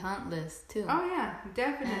Grady Hunt list too. Oh yeah,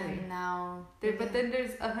 definitely. And now... But then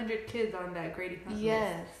there's 100 kids on that Grady Hunt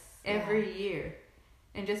list every year.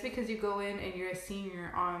 And just because you go in and you're a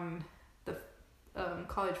senior on the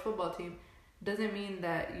college football team doesn't mean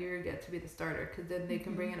that you get to be the starter, because then they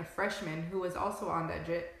can bring in a freshman who was also on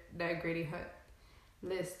that Grady Hunt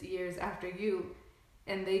list years after you,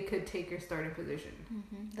 and they could take your starting position.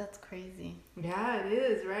 That's crazy. Yeah, it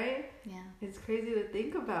is, right? Yeah. It's crazy to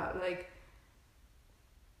think about. Like,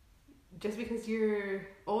 just because you're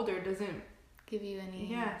older doesn't give you any...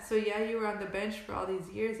 Yeah, so yeah, you were on the bench for all these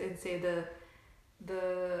years, and say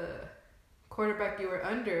the quarterback you were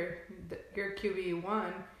under, your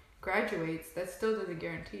QB1, graduates, that still doesn't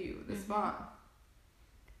guarantee you the spot.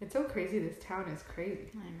 It's so crazy. This town is crazy.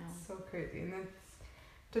 I know. It's so crazy. And then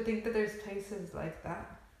to think that there's places like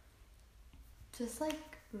that. Just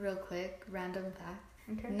like real quick, random fact.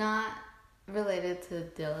 Okay. Not related to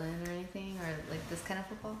Dylan or anything, or like this kind of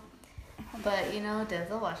football. But you know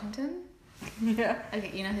Denzel Washington? Yeah.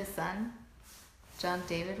 Okay, you know his son? John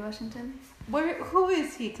David Washington? Who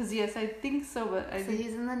is he? Because yes, I think so, but So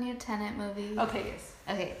he's in the new Tenet movie. Okay, yes.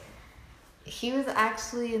 Okay. He was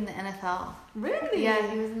actually in the NFL. Really? Yeah,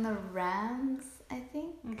 he was in the Rams, I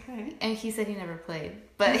think. Okay. And he said he never played,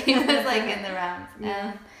 but he was like in the Rams. Yeah.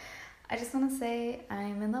 And I just want to say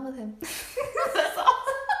I'm in love with him. That's all.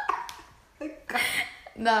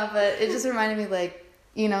 No, but it just reminded me, like,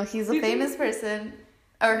 you know, he's a famous person,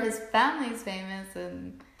 or his family's famous,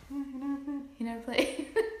 and he never played.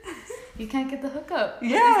 You can't get the hookup.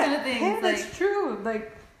 Yeah, kind of things. yeah, that's true.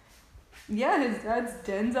 Like, yeah, his dad's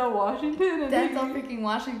Denzel Washington. And Denzel freaking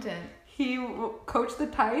Washington. He coached the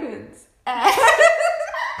Titans. Oh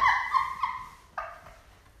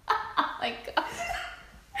my god.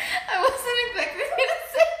 I wasn't expecting you to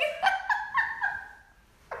say that.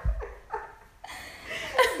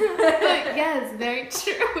 But yes, very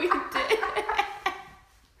true, we did.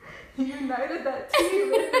 He united that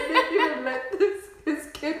team and didn't even let his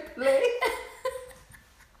kid play.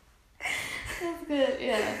 That's good,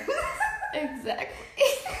 yeah. Exactly.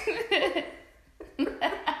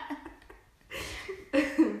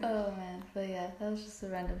 Oh man, but yeah, that was just a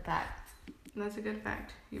random fact. That's a good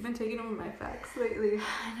fact. You've been taking over my facts lately.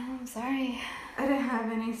 I know, I'm sorry. I didn't have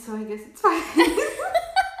any, so I guess it's fine.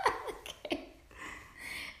 Okay.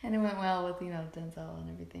 And it went well with, you know, Denzel and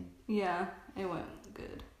everything. Yeah, it went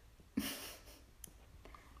good.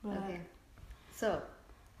 But okay. So,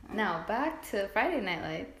 now back to Friday Night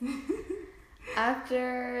Lights.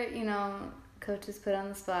 After, you know, Coach is put on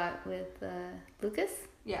the spot with Lucas.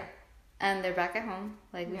 Yeah. And they're back at home,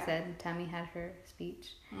 like we Yeah. said. Tammy had her speech.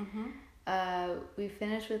 Mm-hmm. We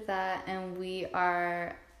finished with that, and we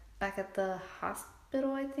are back at the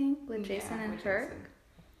hospital, I think, with Jason and her. Jason.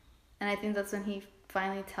 And I think that's when he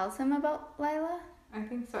finally tells him about Lila. I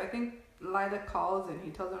think so. I think Lila calls and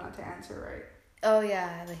he tells her not to answer right. Oh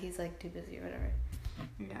yeah, that he's like too busy or whatever.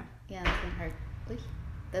 Yeah. Yeah, that's when her.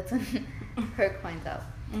 That's when Herc finds out.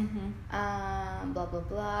 Mm-hmm. Blah blah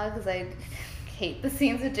blah. Because I hate the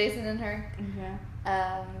scenes with Jason and her. Yeah.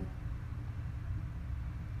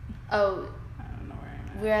 Oh. I don't know where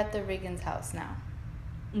I'm at. We're at the Riggins house now.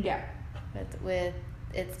 Yeah. With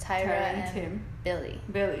it's Tyra and Tim. Billy.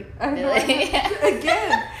 Billy. Billy.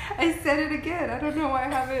 Again. I said it again. I don't know why I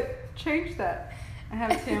haven't changed that. I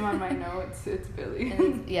have Tim on my notes. It's Billy.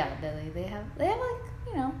 And yeah, Billy. They have like,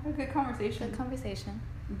 you know, A good conversation. good conversation.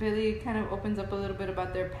 Billy kind of opens up a little bit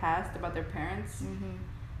about their past, about their parents. Mm-hmm.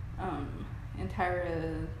 And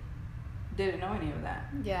Tyra didn't know any of that.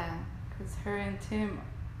 Yeah. Because her and Tim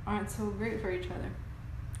aren't so great for each other.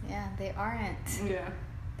 Yeah, they aren't. Yeah.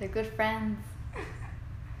 They're good friends.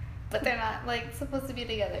 But they're not, like, supposed to be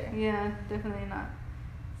together. Yeah, definitely not.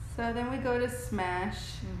 So then we go to Smash.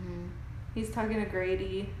 Mm-hmm. He's talking to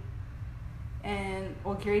Grady. And,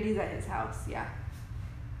 well, Grady's at his house, yeah.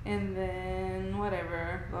 And then,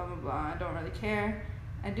 whatever, blah, blah, blah. I don't really care.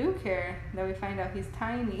 I do care that we find out he's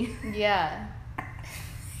tiny. Yeah.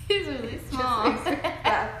 He's really small. Just makes me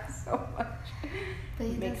laugh so much. But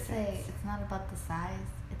he Makes does say sense. it's not about the size,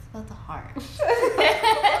 it's about the heart.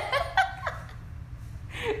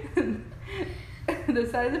 The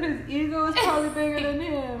size of his ego is probably bigger than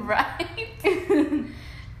him. Right? He's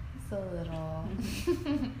so little.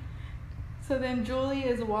 So then Julie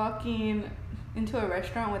is walking into a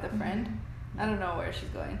restaurant with a friend. Mm-hmm. I don't know where she's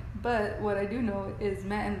going. But what I do know is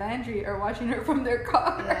Matt and Landry are watching her from their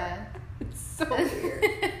car. Yeah. It's so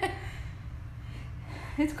weird.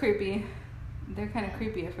 It's creepy. They're kind of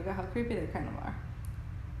creepy. I forgot how creepy they kind of are.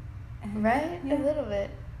 And Right? yeah. A little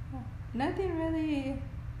bit. Nothing really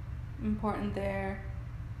important there.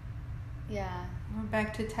 Yeah. We're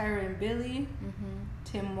back to Tyra and Billy. Mm-hmm.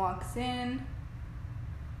 Tim walks in.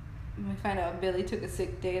 And we find out Billy took a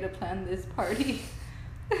sick day to plan this party.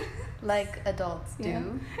 Like adults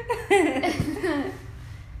do. Yeah.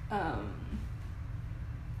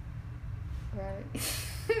 Right.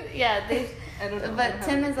 Yeah, they. I don't know. But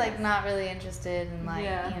Tim is like not really interested in, like,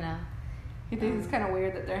 Yeah. you know. He thinks it's kind of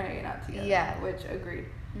weird that they're hanging out together. Yeah. Which, agreed.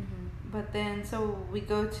 But then, so we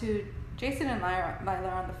go to Jason and Lila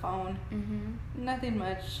on the phone. Nothing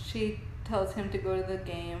much. She tells him to go to the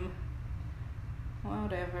game.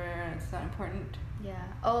 Whatever. It's not important. Yeah.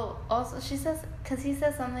 Oh, also, she says... Because he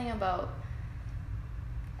says something about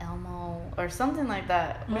Elmo or something like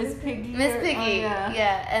that. Miss Piggy. Miss Piggy. Oh, yeah.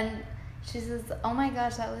 Yeah. And she says, oh my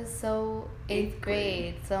gosh, that was so 8th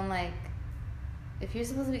grade. So I'm like... If you're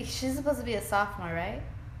supposed to be... She's supposed to be a sophomore, right?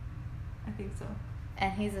 I think so.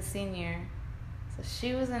 And he's a senior. So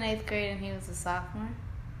she was in 8th grade and he was a sophomore?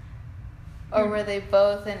 Or were they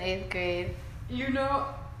both in 8th grade? You know,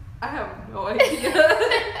 I have no idea.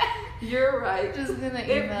 You're right. Just gonna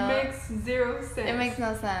email. It makes zero sense. It makes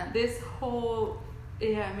no sense. This whole...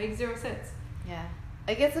 Yeah, it makes zero sense. Yeah.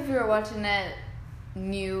 I guess if we were watching it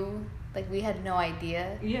new, like we had no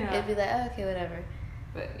idea, it'd be like, oh, okay, whatever.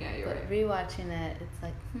 But yeah, you're right. Rewatching it, it's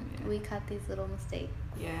like, we caught these little mistakes.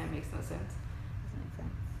 Yeah, it makes no sense. Doesn't make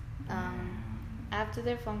sense. After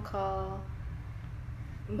their phone call,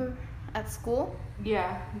 we're at school.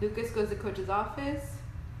 Yeah, Lucas goes to Coach's office,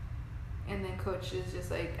 and then Coach is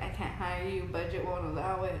just like, I can't hire you, budget won't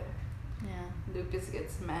allow it. Yeah. Lucas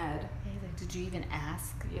gets mad. Yeah, he's like, did you even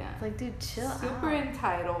ask? Yeah. It's like, dude, chill out. Super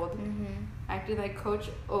entitled. Acting like Coach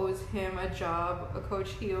owes him a job, a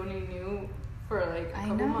coach he only knew for like a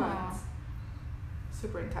couple months.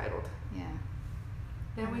 Super entitled. Yeah.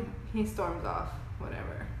 Then he storms off,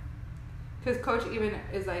 whatever. Because Coach even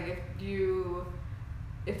is like,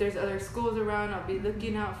 if there's other schools around, I'll be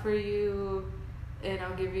looking out for you, and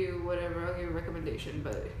I'll give you whatever, I'll give you a recommendation,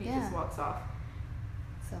 but he just walks off.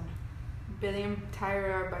 So Billy and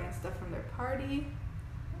Tyra are buying stuff from their party.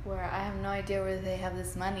 Where I have no idea where they have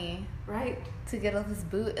this money. Right. To get all this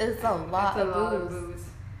booze. It's a lot of booze.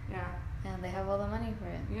 Yeah. And they have all the money for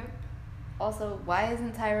it. Yep. Also, why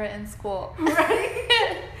isn't Tyra in school?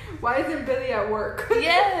 Right? Why isn't Billy at work?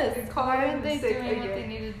 Yes! Why aren't they doing what they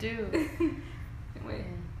need to do? Anyway,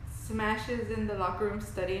 Smash is in the locker room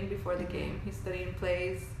studying before the game. He's studying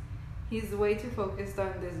plays. He's way too focused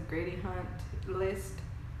on this Grady Hunt list.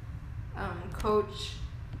 Coach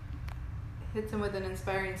hits him with an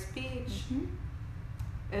inspiring speech.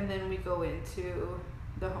 And then we go into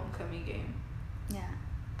the homecoming game. Yeah.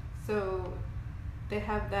 So they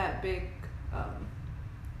have that big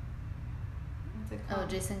what's it called? Oh,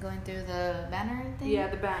 Jason going through the banner thing? Yeah,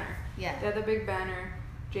 the banner. Yeah. They have the big banner.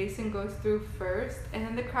 Jason goes through first, and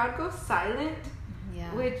then the crowd goes silent.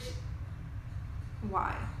 Yeah. Which,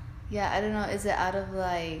 why? Yeah, I don't know. Is it out of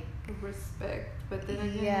like respect? But then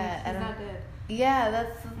again, he's not dead. Yeah,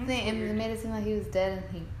 that's the thing. Weird. It made it seem like he was dead,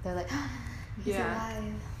 and they're like, he's alive.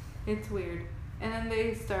 It's weird. And then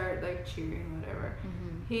they start like cheering, whatever.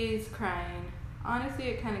 He's crying. Honestly,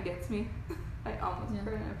 it kind of gets me. I almost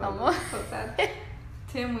cried. I felt so sad.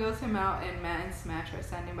 Tim wheels him out, and Matt and Smash are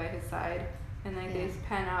standing by his side. And like they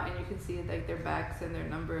pan out, and you can see like their backs and their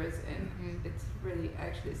numbers, and it's really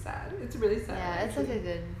actually sad. It's really sad. Yeah, it's like a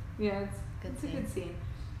good. Yeah, it's a good scene.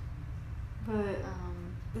 But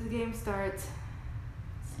this game starts.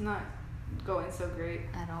 It's not going so great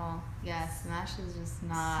at all. Yeah, Smash is just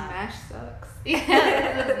not. Smash sucks.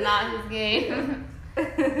 Yeah, this is not his game.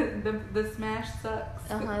 the Smash sucks.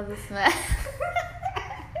 The Smash.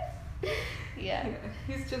 Yeah.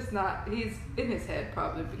 He's just not. He's in his head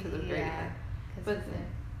probably because of Grady. But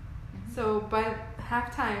so by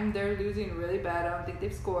halftime they're losing really bad. I don't think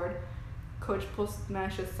they've scored. Coach pulls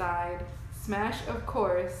Smash aside. Smash, of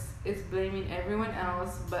course, is blaming everyone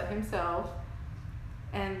else but himself.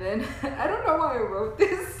 And then I don't know why I wrote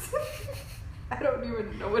this. I don't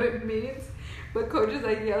even know what it means. But Coach is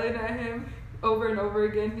like yelling at him over and over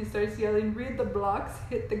again. He starts yelling, "Read the blocks,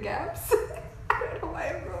 hit the gaps." I don't know why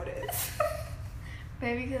I wrote it.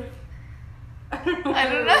 Maybe because I don't know.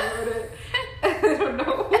 I don't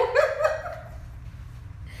know.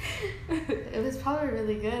 It was probably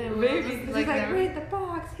really good. Maybe he's like read the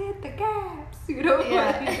box, hit the gaps. You know,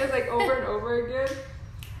 like, he's just like over and over again.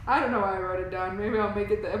 I don't know why I wrote it down. Maybe I'll make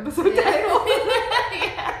it the episode title.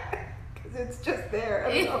 Because it's just there.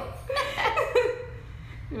 I don't know.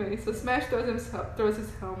 Anyway, so Smash throws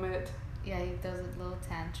his helmet. Yeah, he throws a little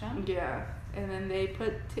tantrum. Yeah, and then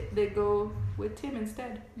they go with Tim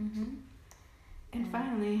instead. And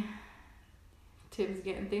finally, Tim's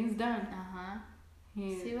getting things done.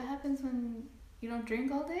 See what happens when you don't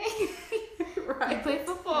drink all day? Right. You play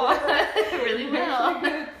football really well.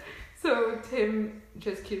 So Tim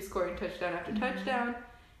just keeps scoring touchdown after touchdown.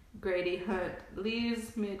 Grady Hunt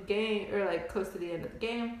leaves mid-game, or like close to the end of the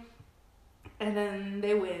game. And then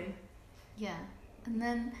they win. Yeah. And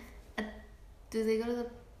then, do they go to the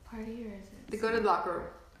party or is it? They go to the locker room.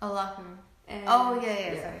 A locker room. And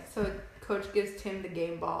Sorry. So Coach gives Tim the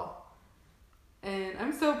game ball, and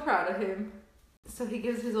I'm so proud of him. So he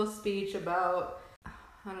gives his little speech about,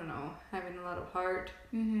 I don't know, having a lot of heart.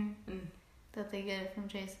 And And that they get it from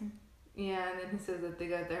Jason. yeah, and then he says that they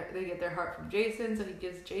get their heart from Jason, so he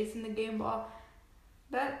gives Jason the game ball.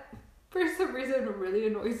 That, for some reason, really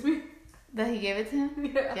annoys me. That he gave it to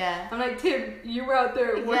him? Yeah. I'm like, Tim, you were out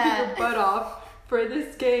there working your butt off for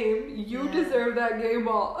this game. You deserve that game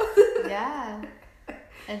ball. Yeah.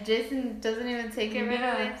 And Jason doesn't even take it right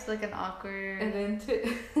away. It's like an awkward... And then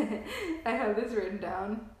I have this written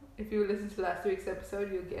down. If you listen to last week's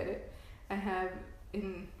episode, you'll get it. I have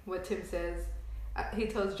in what Tim says, he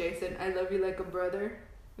tells Jason, I love you like a brother.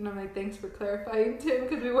 And I'm like, thanks for clarifying, Tim,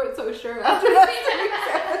 because we weren't so sure after last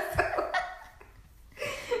week's episode.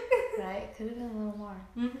 Right? Could have been a little more.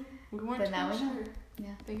 Mm-hmm. We weren't But now we sure. know.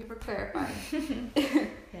 Yeah. Thank you for clarifying.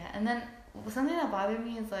 Yeah, and then something that bothered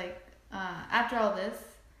me is like, after all this,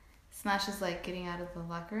 Smash is like getting out of the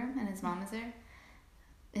locker room and his mom is there.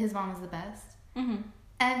 His mom is the best. Mm-hmm.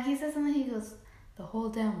 And he says something, he goes, the whole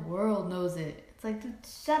damn world knows it. It's like, dude,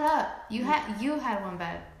 shut up. You had one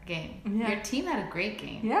bad game. Yeah. Your team had a great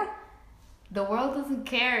game. Yeah. The world doesn't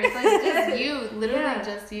care. It's like just you. Literally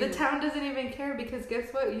just you. The town doesn't even care because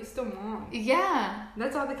guess what? You still won. Yeah.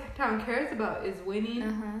 That's all the town cares about is winning.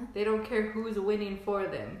 Uh-huh. They don't care who's winning for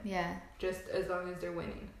them. Yeah. Just as long as they're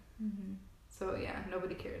winning. Mm-hmm. So yeah,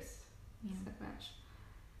 nobody cares. Yeah. It's that match.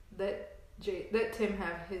 Let Tim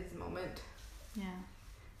have his moment. Yeah.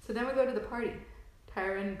 So then we go to the party.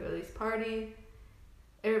 Tyra and Billy's party.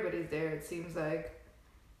 Everybody's there, it seems like.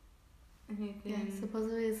 Yeah,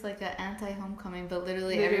 supposedly it's like an anti-homecoming, but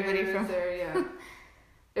literally everybody from... there, yeah.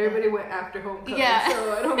 Everybody went after homecoming, Yeah.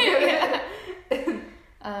 so I don't get it.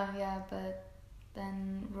 Yeah, but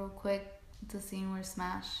then real quick, the scene where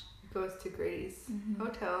Smash Goes to Grady's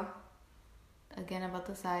hotel. Again, about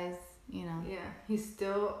the size, you know. Yeah, he's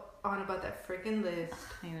still on about that freaking list.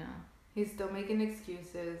 I know. He's still making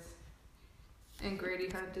excuses. And Grady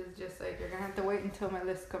Hunt is just like, you're gonna have to wait until my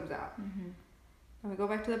list comes out. Mm-hmm. And we go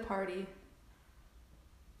back to the party.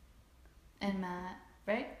 And Matt,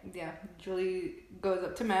 right? Yeah, Julie goes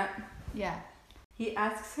up to Matt. Yeah. He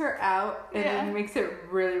asks her out and Yeah. then makes it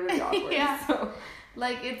really, really awkward. Yeah. So,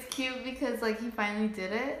 Like, it's cute because, like, he finally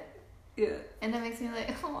did it. yeah. And it makes me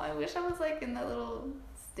like, oh, I wish I was, like, in that little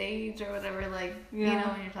stage or whatever, like, you Yeah. know,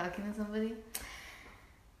 when you're talking to somebody.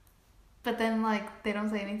 But then, like, they don't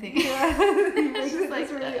say anything. Yeah. He makes just it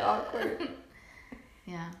like, really awkward.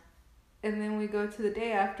 Yeah. And then we go to the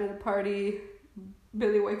day after the party.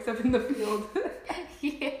 Billy wakes up in the field.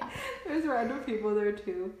 Yeah. There's random people there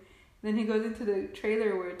too. Then he goes into the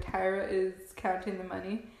trailer where Tyra is counting the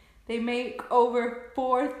money. They make over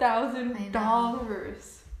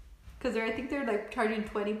 $4,000. Because I think they're like charging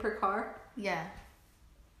 $20 per car. Yeah.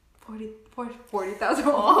 40,000.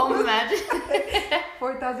 Oh, imagine.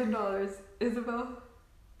 $4,000. Isabel,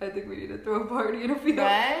 I think we need to throw a party in a field.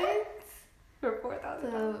 Right? For $4,000.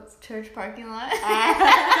 The church parking lot.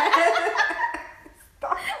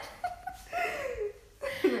 Stop.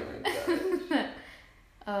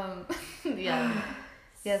 Oh my gosh. Yeah.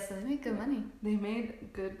 Yeah, so they make good money. They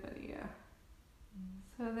made good money, yeah.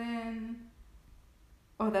 So then...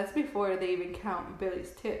 Oh, that's before they even count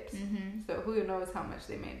Billy's tips. Mm-hmm. So who knows how much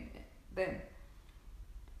they made then.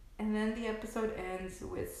 And then the episode ends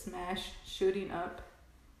with Smash shooting up.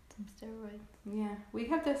 Some steroids. Yeah, we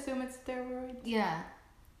have to assume it's steroids. Yeah.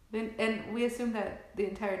 Then, and we assume that the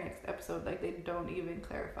entire next episode, like, they don't even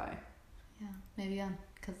clarify. Yeah. Maybe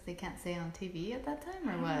because they can't say on TV at that time,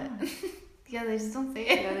 or what? Yeah, they just don't say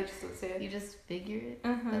it. Yeah, they just don't say it. You just figure it.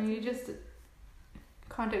 You just...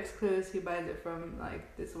 Context clues, he buys it from,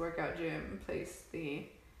 like, this workout gym place thingy.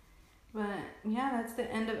 But, yeah, that's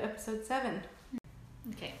the end of episode 7.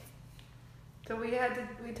 Okay. So we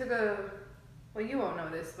took a... Well, you won't know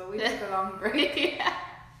this, but we took a long break. Yeah.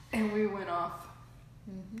 And we went off.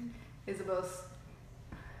 Mm-hmm. Isabel's...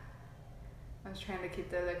 I was trying to keep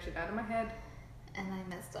the election out of my head. And I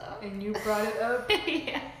messed up. And you brought it up.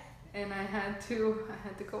 Yeah. And I had to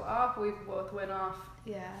go off. We both went off.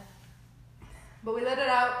 Yeah. But we let it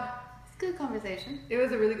out. It's good conversation. It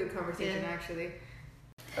was a really good conversation, Yeah. actually.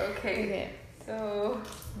 Okay. So...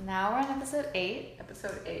 Now we're on episode 8.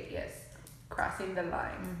 Episode 8, yes. Crossing the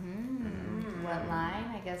line. Mm-hmm. What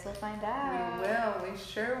line? I guess we'll find out. We will. We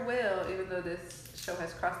sure will. Even though this show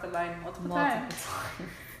has crossed the line multiple times.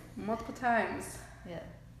 Multiple times. Yeah.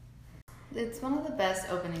 It's one of the best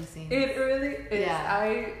opening scenes. It really is.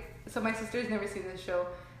 Yeah. So my sister's never seen this show.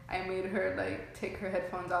 I made her like take her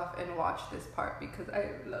headphones off and watch this part because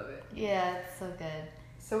I love it. Yeah, it's so good.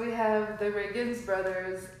 So we have the Riggins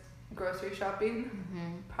brothers grocery shopping,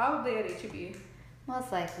 probably at H-E-B.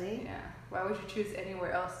 Most likely. Yeah. Why would you choose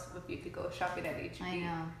anywhere else if you could go shopping at H-E-B? I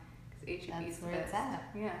know. Because H-E-B is That's the where best. it's at.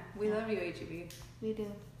 Yeah. We love you, H-E-B. We do.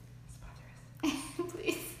 Sponsor us.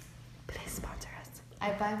 Please. Please sponsor us.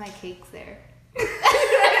 I buy my cakes there.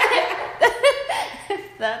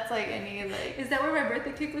 That's like any like. Is that where my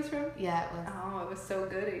birthday cake was from? Yeah, it was. Oh, it was so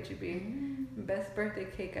good, H-E-B. Best birthday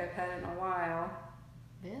cake I've had in a while.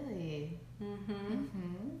 Really?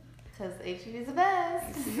 Mm-hmm. Because H-E-B is the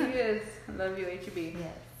best. Yes, he is. I love you, H-E-B.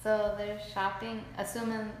 Yeah. So they're shopping,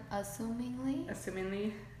 assumingly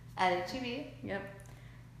at H-E-B. Yep.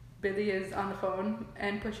 Billy is on the phone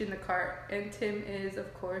and pushing the cart, and Tim is,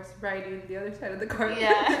 of course, riding the other side of the cart.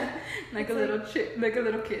 Yeah. like a little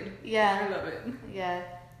kid. Yeah. I love it. Yeah.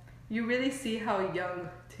 You really see how young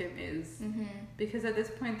Tim is, because at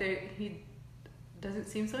this point, he doesn't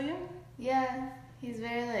seem so young. Yeah. He's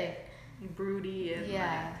very like broody and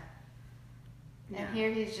yeah. And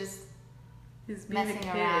here he's being messing a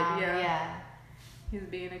kid. around. Yeah. He's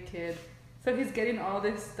being a kid. So he's getting all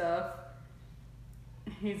this stuff.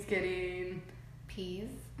 He's getting peas.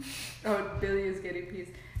 Oh, Billy is getting peas.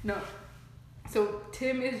 No. So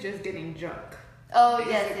Tim is just getting junk. Oh,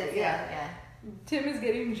 yes, yeah. Tim is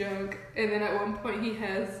getting junk, and then at one point he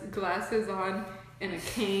has glasses on and a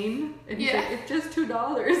cane, and he's like, it's just $2.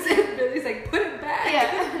 And Billy's like, put it back.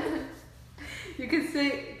 Yeah. You can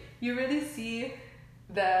say, you really see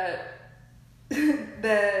that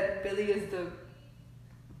that Billy is the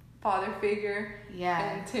father figure,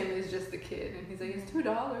 and Tim is just the kid, and he's like, it's $2, and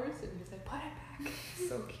he's like, put it back.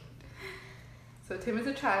 So cute. So Tim is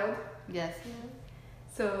a child. Yes.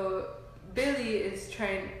 So Billy is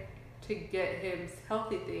trying to get him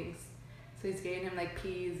healthy things, so he's getting him like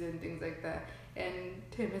peas and things like that, and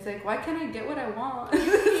Tim is like, why can't I get what I want?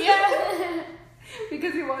 Yeah.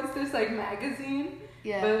 Because he wants this like magazine,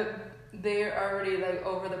 but they're already like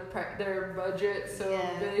over their budget, so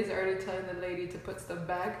Billy's already telling the lady to put stuff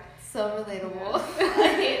back. So relatable.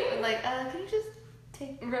 Like, can you just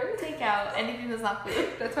take out anything that's not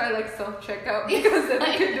food? That's why I like self-checkout, because then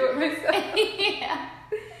I can do it myself. Yeah.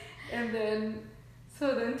 And then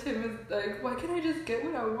Tim is like, why can't I just get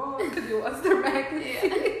what I want? Because he wants their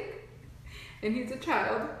magazine. Yeah. And he's a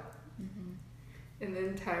child. And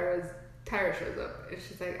then Tyra shows up, and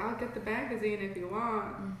she's like, I'll get the magazine if you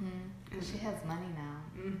want. And she has money now.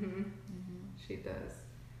 She does.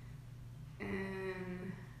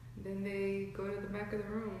 And then they go to the back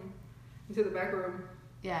room.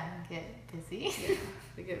 Yeah, and get busy. Yeah,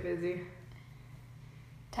 they get busy.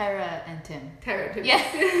 Tyra and Tim.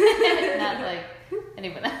 Yes. Not like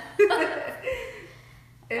anyone else.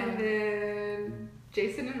 And then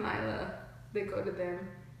Jason and Lila, they go to them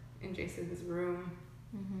in Jason's room.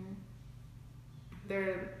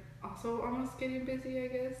 They're also almost getting busy, I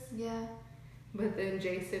guess. Yeah. But then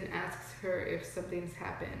Jason asks her if something's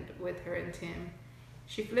happened with her and Tim.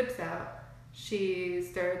 She flips out. She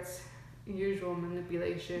starts usual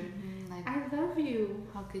manipulation. Like, I love you.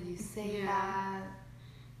 How could you say that?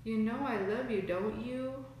 You know I love you, don't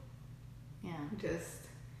you? Yeah. Just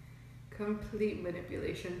complete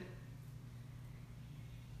manipulation.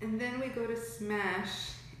 And then we go to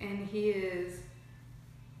Smash, and he is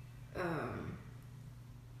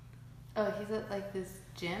oh, he's at like this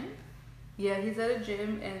gym? Yeah, he's at a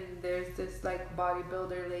gym, and there's this like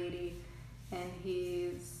bodybuilder lady, and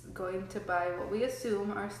he's going to buy what we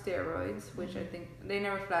assume are steroids, which I think they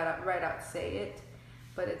never right out say it,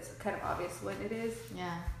 but it's kind of obvious what it is.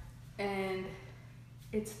 Yeah. And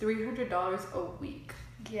it's $300 a week.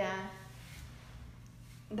 Yeah.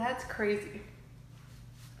 That's crazy.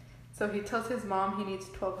 So he tells his mom he needs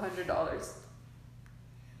 $1,200.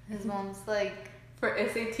 His mom's like... For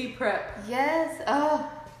SAT prep. Yes.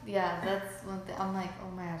 Oh, yeah, that's one thing. I'm like,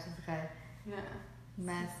 oh my gosh, this guy Yeah.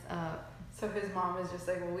 messed up. So his mom is just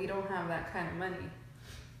like, well, we don't have that kind of money.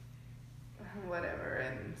 Whatever.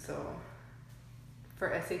 And so for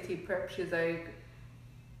SAT prep, she's like,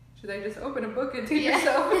 just open a book and teach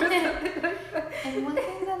yourself or something like that. And one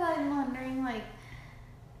thing that I'm wondering, like,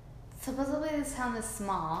 supposedly this town is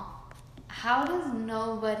small. How does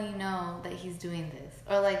nobody know that he's doing this?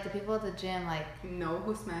 Or, like, the people at the gym, like... Know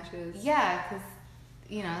who Smash is. Yeah, because,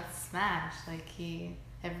 you know, it's Smash. Like,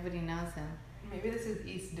 everybody knows him. Maybe this is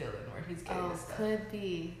East Dillon where he's getting this stuff. Could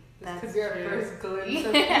be. This could be our first glimpse of East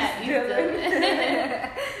Dillon.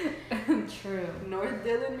 True. North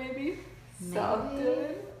Dillon, maybe? South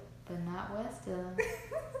Dillon? But not West Dillon.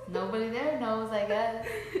 Nobody there knows, I guess.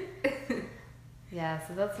 Yeah,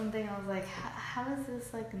 so that's something I was like, how is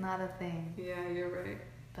this, like, not a thing? Yeah, you're right.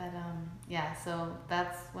 But, yeah, so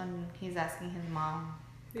that's when he's asking his mom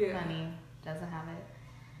money, doesn't have it.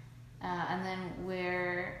 And then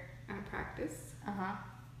we're at practice.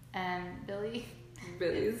 And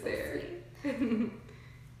Billy's there.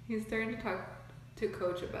 He's starting to talk to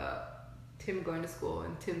Coach about Tim going to school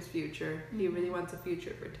and Tim's future. He really wants a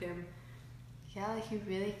future for Tim. Yeah, like he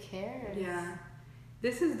really cares. Yeah.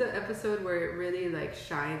 This is the episode where it really like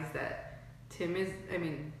shines that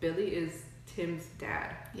Billy is Tim's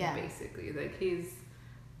dad. Yeah. Basically. Like he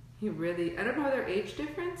really, I don't know their age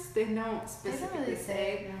difference. They don't specifically really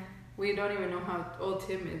say. No. We don't even know how old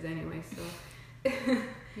Tim is anyway, so.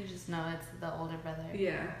 You just know it's the older brother.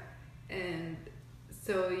 Yeah. And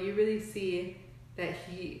so you really see that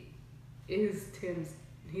he's Tim's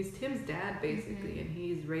dad basically, and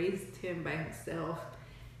he's raised Tim by himself.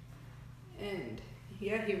 And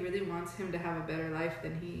yeah, he really wants him to have a better life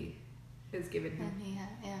than he has given him.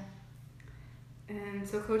 And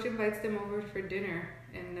so Coach invites them over for dinner,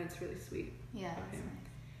 and that's really sweet. Yeah. Of him. Nice.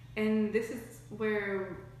 And this is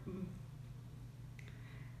where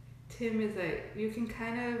Tim is like, you can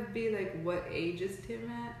kind of be like, what age is Tim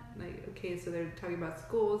at? Like, okay, so they're talking about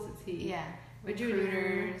schools. Is he a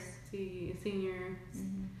junior? Is he a senior?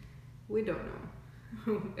 We don't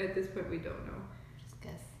know. At this point, we don't know. Just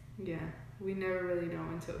guess. Yeah, we never really know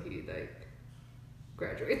until he like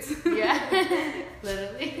graduates. Yeah,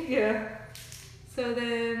 literally. Yeah. So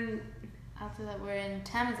then after that, we're in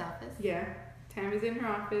Tammy's office. Yeah, Tammy's in her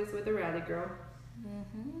office with a rally girl.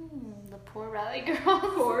 The poor rally girl.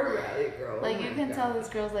 Poor rally girl. Like, you can tell this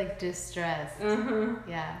girl's like distressed.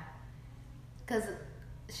 Yeah. Because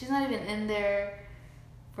she's not even in there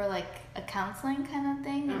for like a counseling kind of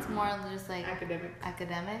thing. It's more just like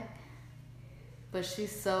academic. But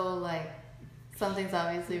she's so like, something's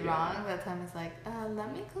obviously wrong. That time is like,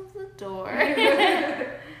 let me close the door.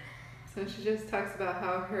 So she just talks about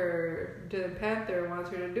how her Dylan Panther wants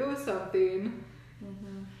her to do something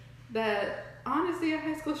that honestly a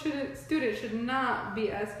high school student should not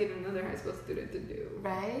be asking another high school student to do.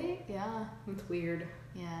 Right? Yeah. It's weird.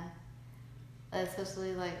 Yeah.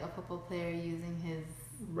 Especially like a football player using his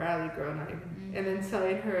rally girl, not even, and then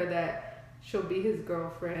telling her that she'll be his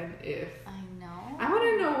girlfriend if. I know. I want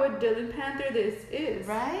to know what Dylan Panther this is.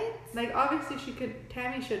 Right? Like, obviously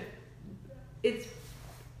Tammy should.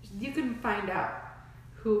 You can find out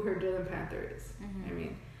who her Dylan Panther is. I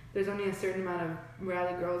mean, there's only a certain amount of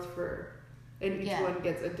rally girls and each one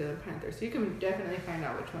gets a Dylan Panther. So you can definitely find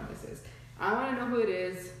out which one this is. I want to know who it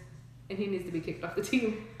is, and he needs to be kicked off the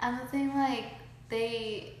team. And the thing, like,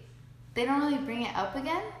 they don't really bring it up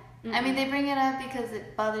again. I mean, they bring it up because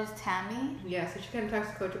it bothers Tammy. Yeah, so she kind of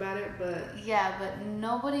talks to Coach about it, but... Yeah, but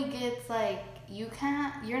nobody gets, like, you're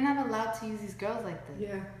not allowed to use these girls like this.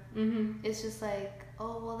 Yeah. It's just like,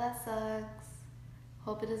 oh, well, that sucks.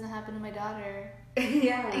 Hope it doesn't happen to my daughter.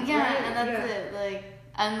 Yeah, right, and that's it. Like,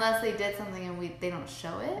 unless they did something and they don't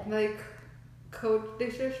show it. Like, Coach, they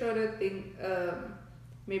should have showed a thing,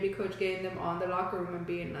 maybe Coach getting them on the locker room and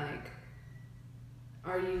being like,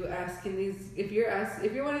 are you asking these, if you're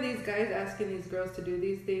one of these guys asking these girls to do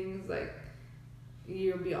these things, like,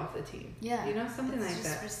 you'll be off the team. Yeah. You know, something like that. It's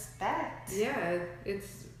just respect. Yeah,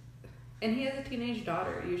 and he has a teenage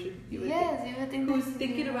daughter. You would think who's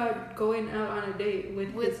thinking about going out on a date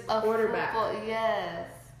with his quarterback.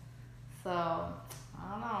 Yes. So,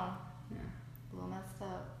 I don't know. Yeah. A little messed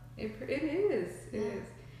up. It is. It is.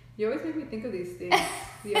 You always make me think of these things.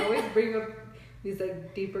 You always bring up these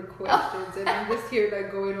like deeper questions, and I'm just here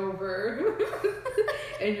like going over,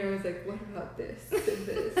 and you're always like, "What about this and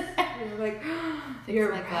this?" And you're like,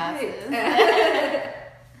 "You're right." Glasses.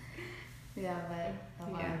 Yeah, but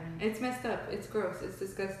it's messed up. It's gross. It's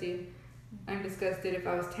disgusting. I'm disgusted. If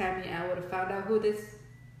I was Tammy, I would have found out who this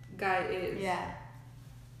guy is. Yeah.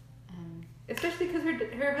 Especially because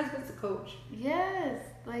her husband's a coach. Yes,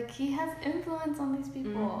 like he has influence on these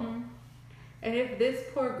people. And if this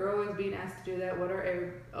poor girl is being asked to do that, what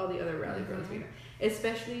are all the other rally girls being?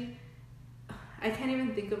 Especially, I can't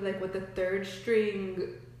even think of like what the third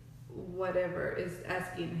string, whatever, is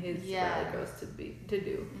asking his rally girls to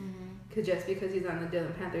do. Cause just because he's on the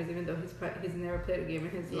Dylan Panthers, even though he's never played a game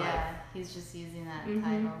in his life. Yeah, he's just using that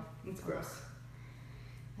title. It's gross.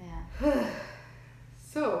 Yeah.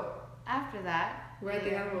 So after that, we're at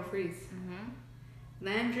the animal freeze.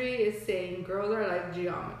 Landry is saying girls are like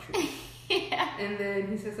geometry. Yeah. And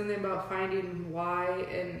then he says something about finding Y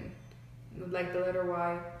and like the letter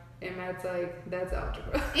Y, and Matt's like, that's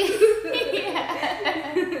algebra.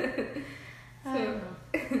 Yeah. So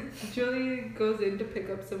Julie goes in to pick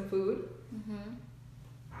up some food.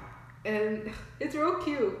 And it's real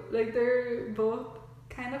cute. Like, they're both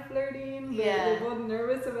kind of flirting, but they're both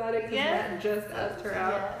nervous about it because Matt just asked her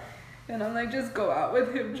out. And I'm like, just go out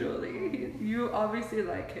with him, Julie. You obviously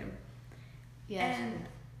like him. Yeah. And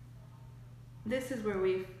this is where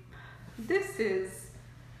we're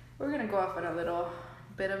gonna go off on a little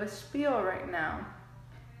bit of a spiel right now,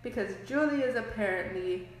 because Julie is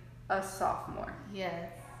apparently a sophomore. Yes.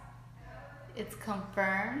 It's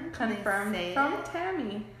confirmed. Confirmed They say from it.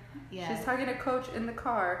 Tammy. Yeah. She's talking to Coach in the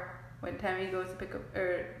car when Julie goes to pick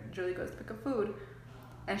up food,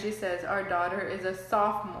 and she says, "Our daughter is a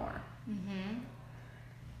sophomore." Mm-hmm.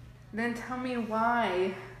 Then tell me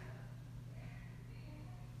why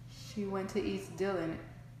she went to East Dillon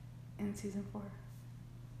in season 4.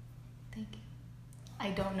 Thank you.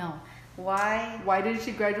 I don't know. Why? Why did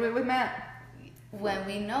she graduate with Matt? When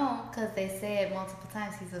we know, because they say it multiple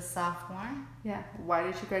times, he's a sophomore. Yeah. Why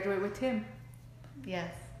did she graduate with Tim?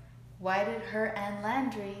 Yes. Why did her and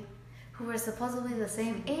Landry, who were supposedly the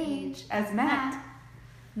same age As Matt.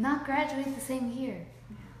 not graduate the same year?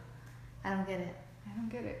 I don't get it. I don't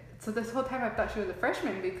get it. So this whole time I thought she was a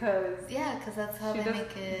freshman because Yeah, because that's how they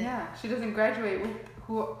make it. Yeah, she doesn't graduate with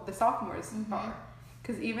who the sophomores Mhm. are.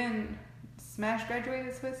 Because even Smash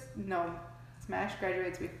graduates with Smash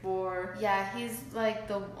graduates before. Yeah, he's like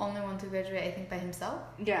the only one to graduate, I think, by himself.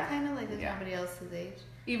 Yeah. Kind of like there's Yeah. nobody else his age.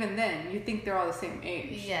 Even then, you think they're all the same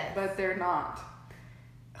age. Yes. But they're not.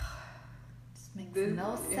 Just makes This-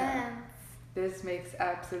 no yeah. sense. This makes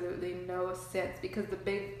absolutely no sense because the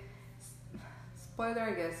big spoiler,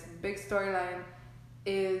 I guess, big storyline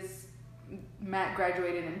is Matt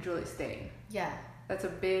graduated and Julie staying. Yeah. That's a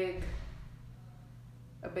big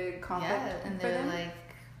conflict. Yeah, and for they're them. like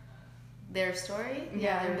their story.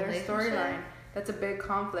 Yeah, their their relationship. storyline. That's a big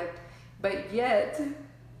conflict. But yet,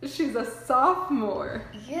 she's a sophomore.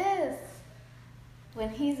 Yes. When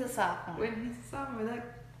he's a sophomore. When he's a sophomore,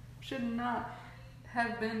 that should not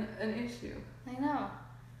have been an issue. I know.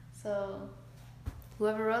 So,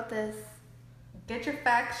 whoever wrote this, Get your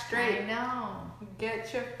facts straight. I know.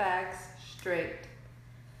 Get your facts straight.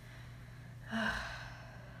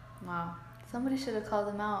 Wow. Somebody should have called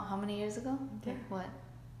him out. How many years ago? Yeah. What?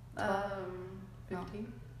 12?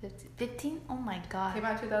 15. 15? Oh my god. Came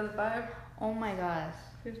out 2005. Oh my gosh.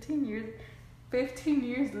 15 years. 15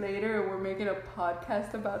 years later, we're making a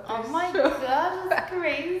podcast about this Oh my show. god, that's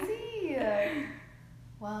crazy.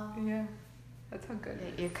 Wow. Yeah, that's how good.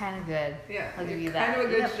 Yeah, you're kind of good. Yeah, I'll give you're you that. kind of a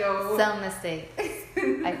good Yep. show. Some mistakes.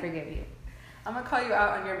 I forgive you. I'm gonna call you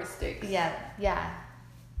out on your mistakes. Yeah, yeah.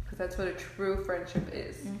 Because that's what a true friendship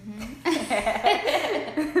is. Mm-hmm.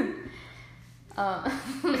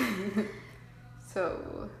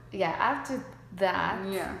 So, Yeah, after that,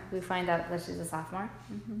 yeah. we find out that she's a sophomore.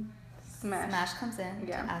 Smash. Comes in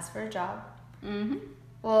Yeah. to ask for a job. Mm-hmm.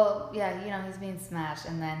 Well, yeah, you know, he's being smashed,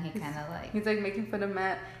 and then he kind of like... He's like making fun of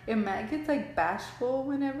Matt. And Matt gets like bashful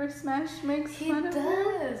whenever Smash makes He fun of him.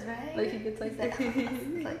 does, right? Like he gets like,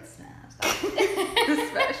 He's like smashed. the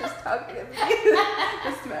Smash is talking to me.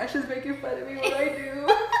 The Smash is making fun of me when I do.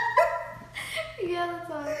 Yeah,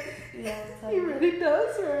 that's all. Yeah, that's all. He really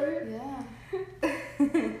does, right? Yeah.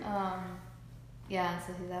 Yeah.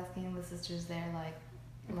 So he's asking the sisters there, like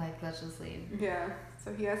let's just leave. Yeah.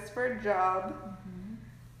 So he asks for a job,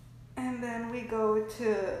 and then we go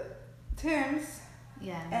to Tim's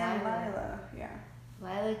Yeah. and Lila. Lila. Yeah.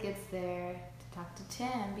 Lila gets there to talk to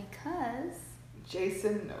Tim because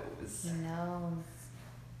Jason knows. he knows.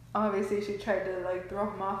 Obviously, she tried to like throw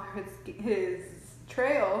him off his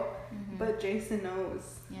trail, Mhm. but Jason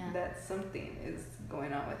knows Yeah. that something is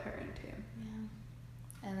going on with her and Tim.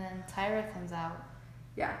 Yeah. And then Tyra comes out,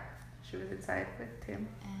 Yeah, she was inside with Tim.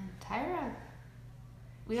 and Tyra,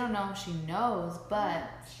 we don't know if she knows, but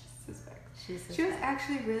She suspects. she She was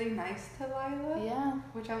actually really nice to Lila. Yeah,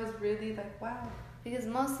 Which I was really like, wow. because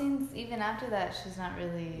most scenes, even after that, she's not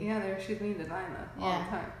really. Yeah, she's mean to Lila all the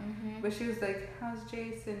time. Mm-hmm. But she was like, how's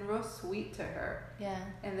Jason? Real sweet to her. Yeah.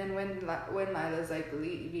 And then when Lila's like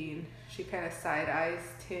leaving, she kind of side eyes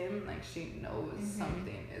Tim, like she knows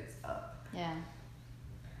something is up. Yeah.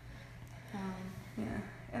 Yeah.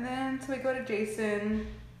 And then so we go to Jason.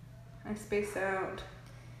 I space out.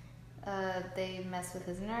 They mess with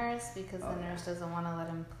his nurse because Oh, the yeah. nurse doesn't want to let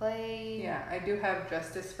him play. Yeah, I do have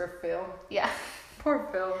justice for Phil. Yeah. Poor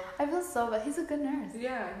Phil. I feel so bad. He's a good nurse.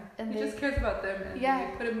 Yeah. And he they- just cares about them and Yeah.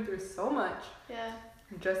 they put him through so much. Yeah.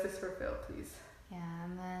 Justice for Phil, please. Yeah,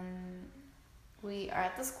 and then we are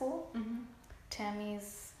at the school. Mm-hmm.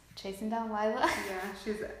 Tammy's chasing down Lila. Yeah,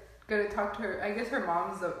 she's gonna talk to her. I guess her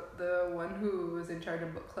mom's the one who was in charge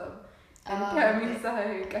of book club. And Oh, Tammy's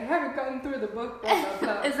like, I haven't gotten through the book, blah, blah,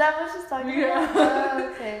 blah. Is that what she's talking Yeah. about? Oh,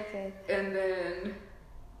 okay, okay. And then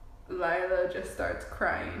Lila just starts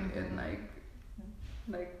crying and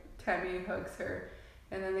like Tammy hugs her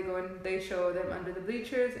And then they go and they show them under the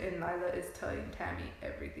bleachers, and Lila is telling Tammy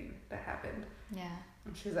everything that happened. Yeah.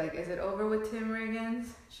 And she's like, "Is it over with Tim Riggins?"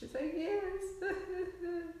 She's like, "Yes."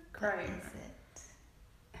 Crying. Is it?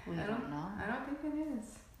 We don't know. I don't think it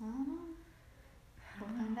is. I don't know. We'll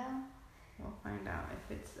find out. We'll find out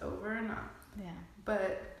if it's over or not. Yeah.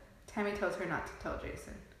 But Tammy tells her not to tell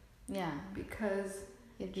Jason. Yeah. Because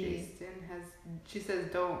she says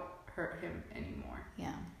don't hurt him anymore.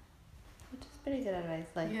 Yeah. Which is pretty good advice.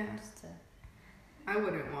 Like, yeah. Just to... I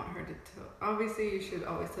wouldn't want her to tell. Obviously, you should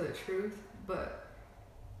always tell the truth, but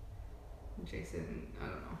Jason, I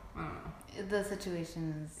don't know. The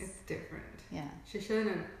situation is... It's different. Yeah. She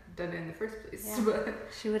shouldn't have done it in the first place. Yeah. But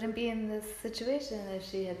she wouldn't be in this situation if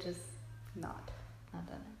she had just not done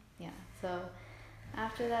it. Yeah. So,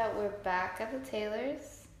 after that, we're back at the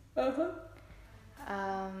Taylors. Uh-huh.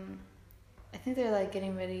 I think they're like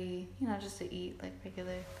getting ready, just to eat like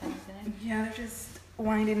regular kind of dinner. Yeah, they're just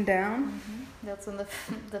winding down. Mm-hmm. That's when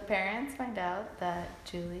the parents find out that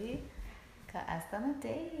Julie got asked on a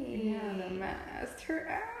date. Yeah, the man asked her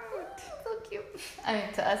out. So cute. I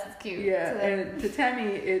mean, to us it's cute. Yeah, and to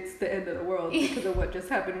Tammy it's the end of the world because of what just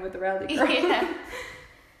happened with the rally girl. Yeah.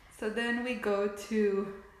 So then we go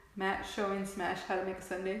to Matt showing Smash how to make a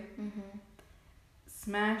sundae. Mm-hmm.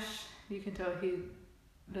 Smash, you can tell he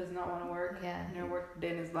does not want to work. Yeah. Never worked a day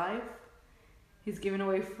in his life. He's giving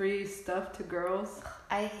away free stuff to girls.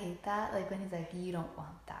 I hate that. Like when he's like, "You don't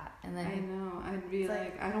want that," and then I know. I'd be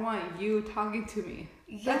like, I don't want you talking to me.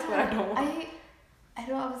 Yeah, That's what I don't want. I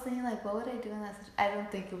was thinking like, what would I do in that situation? I don't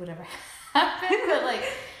think it would ever happen. But like,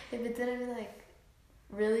 if it did, I'd be like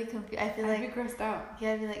really confused. I'd be grossed out.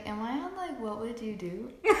 Yeah, I'd be like, am I on like What Would You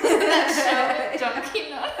Do? That show with John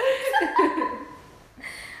Kino.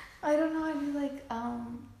 I don't know. I'd be like,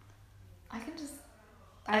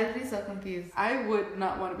 I would be so confused. I would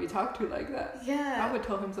not want to be talked to like that. Yeah. I would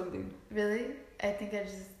tell him something. Really? I think I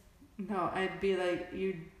just... No, I'd be like,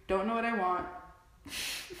 you don't know what I want.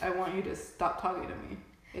 I want you to stop talking to me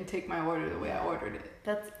and take my order the way I ordered it.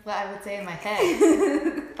 That's what I would say in my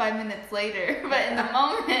head 5 minutes later. But in the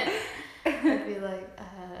moment, I'd be like,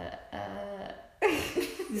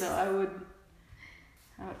 No, I would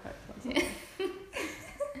probably tell something.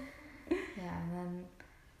 Yeah, and then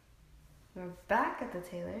we're back at the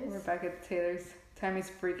Taylors. We're back at the Taylors. Tammy's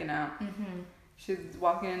freaking out. Mm-hmm. She's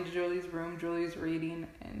walking into Julie's room. Julie's reading,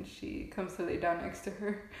 and she comes to lay down next to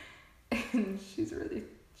her, and she's really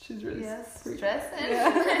stressing.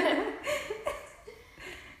 Yeah.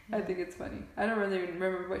 I think it's funny. I don't really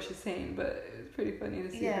remember what she's saying, but it's pretty funny to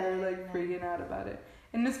see her like freaking out about it,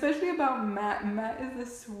 and especially about Matt. Matt is the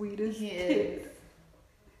sweetest kid.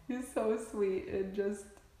 He's so sweet and just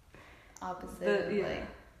opposite.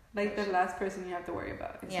 Like the last person you have to worry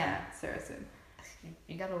about is Matt Saracen.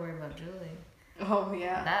 You gotta worry about Julie. Oh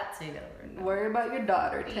yeah. That's who you gotta worry about. Worry about your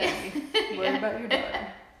daughter, Tammy. Worry about your daughter.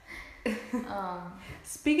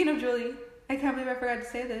 Speaking of Julie, I can't believe I forgot to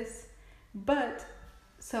say this, but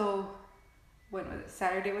so when was it?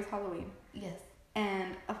 Saturday was Halloween. Yes.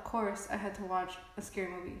 And of course, I had to watch a scary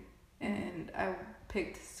movie, and I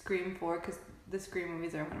picked Scream 4 because the Scream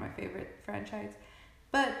movies are one of my favorite franchises.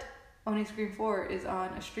 But only Scream 4 is on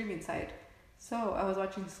a streaming site, so I was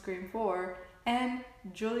watching Scream 4, and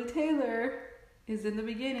Julie Taylor is in the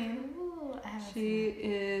beginning. Ooh, she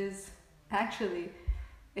is actually.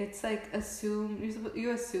 It's like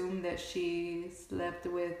you assume that she slept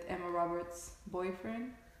with Emma Roberts'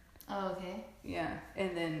 boyfriend. Oh, okay. Yeah,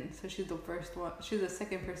 and then so she's the first one. She's the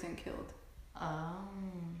second person killed.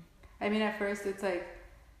 I mean, at first it's like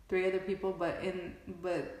 3 other people, but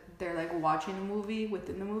they're like watching a movie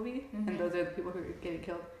within the movie, and those are the people who are getting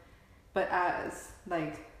killed. But as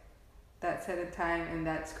like that set in time and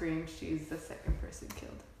that scream, she's the second person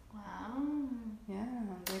killed. Wow. Yeah, I'm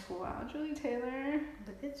like, wow, Julie Taylor.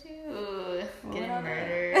 Look at you. Getting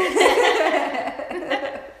murdered.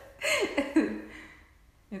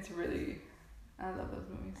 It's really, I love those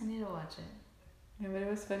movies. I need to watch it. Yeah, but it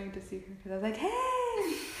was funny to see her because I was like,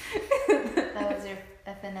 hey! That was your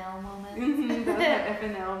FNL moment? Mm-hmm, that was my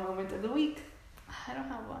FNL moment of the week. I don't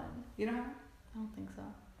have one. You don't have one? I don't think so.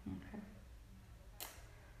 Okay.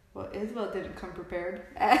 Well, Isabel didn't come prepared.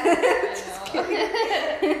 Just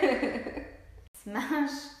kidding.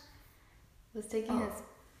 Smash was taking his...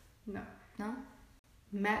 No. No?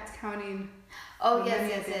 Matt's counting the money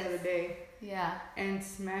yes, at the end of the day. Yeah. And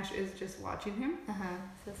Smash is just watching him.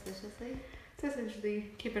 Suspiciously.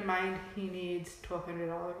 Suspiciously. Keep in mind, he needs $1,200.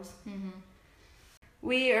 Mm-hmm.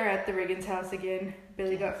 We are at the Riggins house again.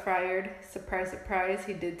 Billy got fired. Surprise, surprise.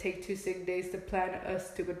 He did take 2 sick days to plan a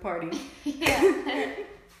stupid party. Yeah.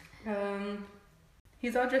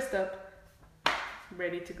 He's all dressed up.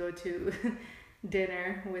 ready to go to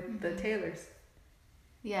dinner with the Taylors.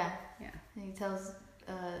 Yeah. Yeah. And he tells.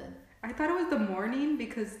 I thought it was the morning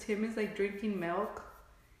because Tim is like drinking milk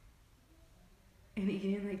and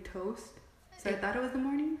eating like toast. So I thought it was the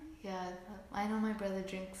morning. Yeah, I know my brother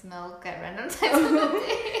drinks milk at random times of the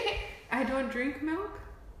day. I don't drink milk,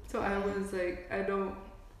 so I was like, I don't.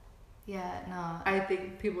 Yeah, no. I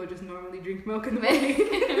think people just normally drink milk in the morning.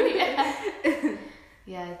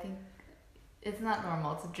 Yeah, I think it's not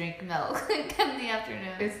normal to drink milk in the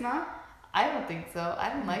afternoon. It's not? I don't think so. I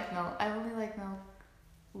don't like milk. I only like milk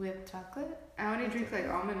with chocolate. I only drink like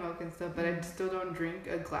almond milk and stuff, but I still don't drink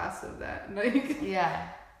a glass of that. Like. Yeah.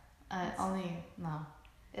 No.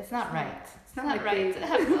 It's not right. It's not like right to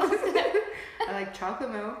have milk. I like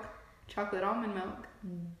chocolate milk, chocolate almond milk.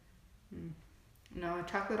 No,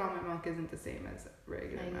 chocolate almond milk isn't the same as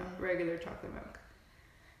regular chocolate milk.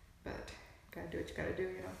 But gotta do what you gotta do,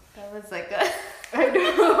 you know. That was like a. I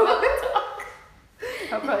know.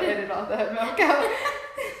 I'll probably edit all that milk out.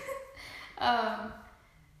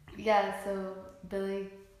 Yeah. So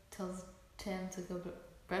Billy tells Tim to go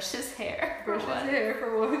brush his hair. Brush his hair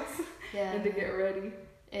for once. Yeah. And to get ready.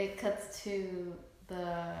 It cuts to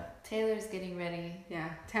the Taylors getting ready.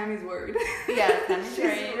 Yeah, Tammy's worried. Yeah, Tammy's She's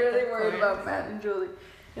really worried about Matt and Julie.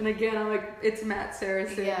 And again, I'm like, it's Matt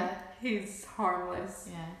Saracen. Yeah. He's harmless.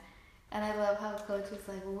 Yeah. And I love how Coach is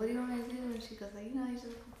like, well, what do you want me to do? And she goes like, you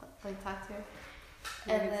just like talk to her.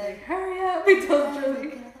 And he's like, hurry up. He tells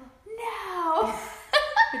Julie. No.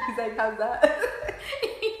 He's like, how's that?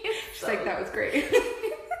 She's like, that was great.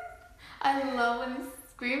 I love when he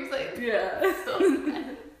screams like, yeah. So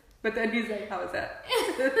but then he's like, how was that?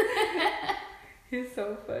 He's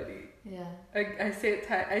so funny. Yeah. I say it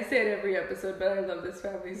every episode, but I love this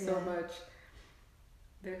family so much.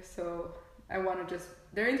 They're so,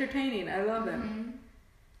 they're entertaining. I love them.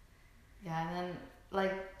 Yeah, and then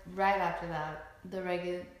like right after that, the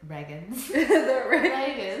Reagans. The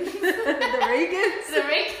Reagans.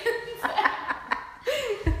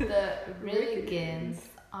 The Reagans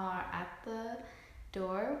are at the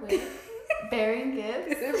door with bearing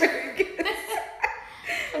gifts.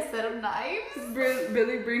 A set of knives.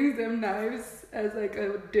 Billy brings them knives as like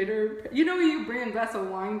a dinner. You know when you bring a glass of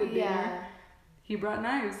wine to dinner? Yeah. He brought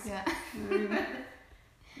knives. Yeah.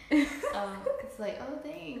 It's like, oh,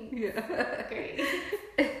 thanks. Yeah. Great.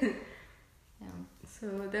 So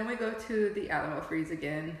then we go to the Alamo Freeze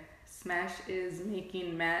again. Smash is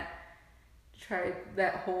making Matt try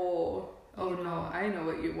that whole I know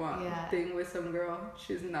what you want thing with some girl.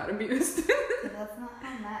 She's not amused. That's not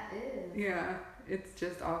how Matt is. Yeah, it's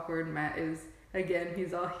just awkward. Matt is, again,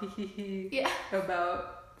 he's all hee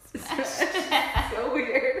about Smash. So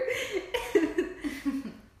weird.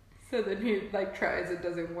 So then he like tries, it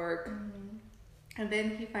doesn't work. And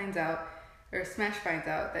then he finds out, or Smash finds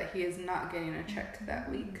out, that he is not getting a check that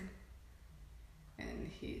week. And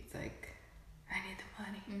he's like, I need the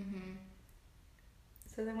money.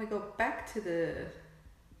 So then we go back to the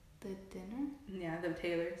dinner? Yeah, the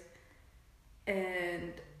Taylors.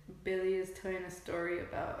 And Billy is telling a story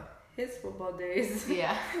about his football days.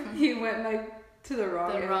 Yeah. He went like to the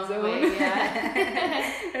wrong zone. way,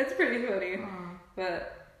 yeah. It's pretty funny.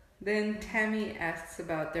 But then Tammy asks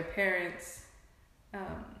about their parents.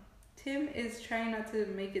 Tim is trying not to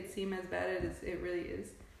make it seem as bad as it really is.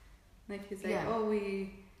 Like he's like,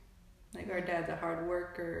 our dad's a hard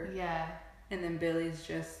worker. Yeah. And then Billy's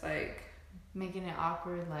just like making it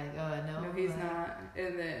awkward, like, oh no. No, he's not.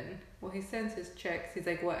 And then he sends his checks. He's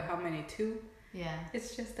like, what, how many? 2? Yeah.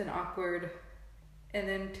 It's just an awkward. And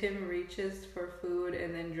then Tim reaches for food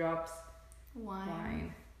and then drops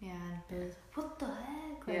wine. Yeah, and Billy's like, what the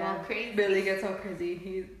heck? Like, all crazy. Billy gets all crazy.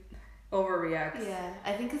 He overreacts. Yeah,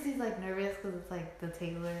 I think because he's like nervous because it's like the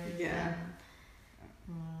Taylors. Yeah.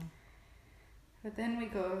 But then we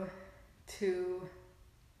go to,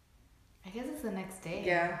 I guess it's the next day.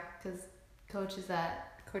 Yeah. Because Coach is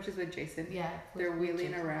with Jason. Yeah. They're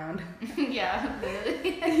wheeling around. Yeah,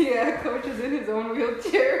 really. Yeah, Coach is in his own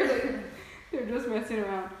wheelchair. They're just messing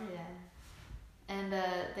around. Yeah. And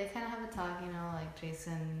they kind of have a talk, like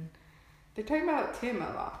Jason. They're talking about Tim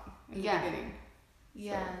a lot in the beginning.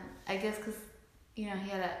 Yeah, so. I guess because, he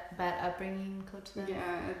had a bad upbringing, Coach then.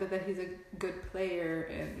 Yeah, but that he's a good player,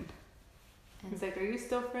 and he's like, are you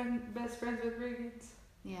still best friends with Reagans?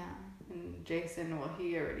 Yeah. And Jason,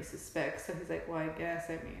 he already suspects, so he's like, well, I guess,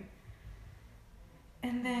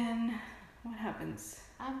 And then, what happens?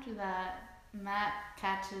 After that, Matt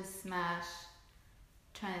catches Smash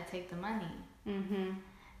trying to take the money. And,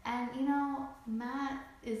 Matt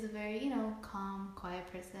is a very, calm, quiet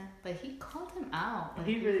person, but he called him out.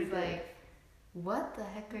 He really did. Like, what the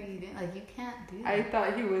heck are you doing? Like, you can't do that. I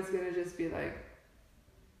thought he was gonna just be like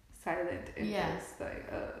silent and Yeah. just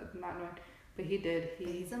like not knowing, but he did. But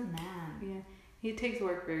he's a man. Yeah, he takes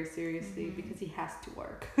work very seriously Mhm. because he has to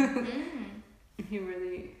work. Mm. He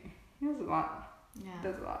does a lot. Yeah.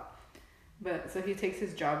 Does a lot. But so he takes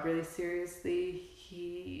his job really seriously.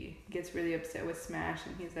 He gets really upset with Smash,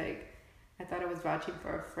 and he's like, I thought I was vouching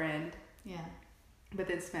for a friend. Yeah. But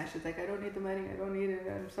then Smash is like, I don't need the money. I don't need it.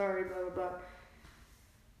 I'm sorry, blah, blah, blah.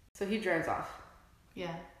 So he drives off.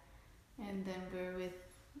 Yeah. And then we're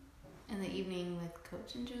in the evening with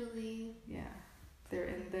Coach and Julie. Yeah. They're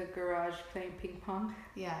in the garage playing ping pong.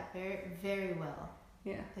 Yeah, very, very well.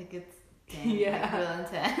 Yeah. Like, it's dang, Yeah. like, real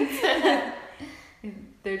intense.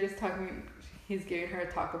 And they're just talking, he's getting her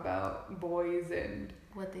to talk about boys and...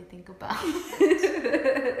 What they think about.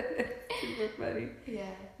 Super funny.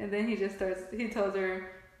 Yeah. And then he tells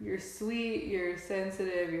her, you're sweet, you're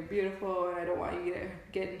sensitive, you're beautiful, and I don't want you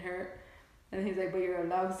getting hurt. And he's like, but you're a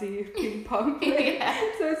lousy ping pong player. Yeah.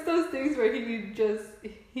 So it's those things where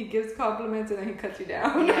he gives compliments and then he cuts you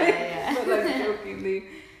down. Yeah. But like jokingly,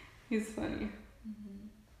 he's funny. Mm-hmm.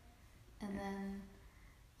 And then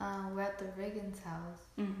we're at the Riggins house.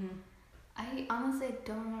 Mm-hmm. I honestly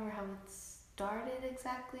don't remember how it started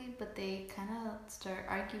exactly, but they kind of start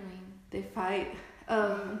arguing. They fight.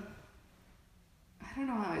 I don't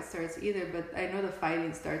know how it starts either, but I know the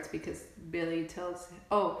fighting starts because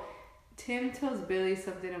Tim tells Billy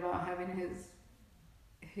something about having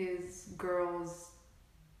his girls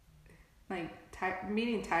like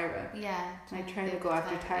meeting Tyra. Yeah. Like trying to go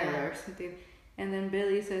after Tyra or something. And then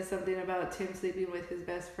Billy says something about Tim sleeping with his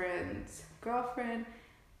best friend's girlfriend.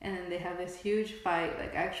 And then they have this huge fight,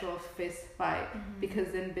 like actual fist fight. Mm-hmm. Because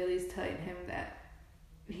then Billy's telling him that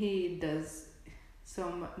he does so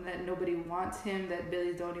much, that nobody wants him, that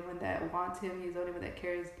Billy's the only one that wants him, he's the only one that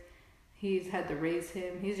cares. He's had to raise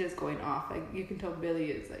him. He's just going off. Like, you can tell Billy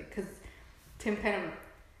is like, because Tim kind of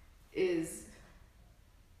is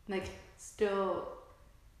like still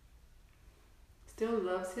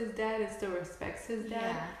loves his dad and still respects his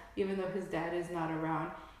dad, even though his dad is not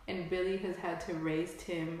around. And Billy has had to raise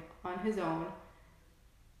Tim on his own,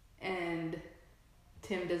 and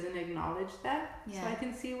Tim doesn't acknowledge that. Yeah. So I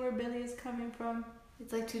can see where Billy is coming from.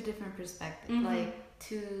 It's like two different perspectives. Mm-hmm. Like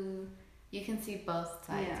you can see both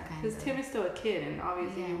sides. Yeah, kind of. because Tim is still a kid, and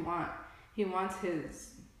obviously Yeah. he wants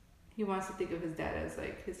to think of his dad as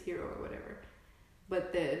like his hero or whatever.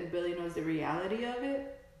 But then Billy knows the reality of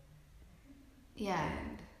it. Yeah.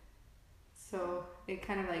 And so it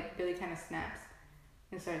kind of like Billy kind of snaps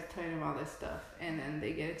and starts telling him all this stuff, and then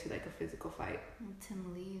they get into like a physical fight. And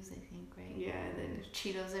Tim leaves, I think, right? Yeah, and then There's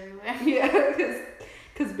Cheetos everywhere. yeah,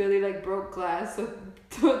 because Billy like broke glass, so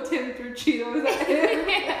Tim threw Cheetos at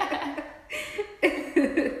him.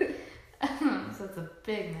 So it's a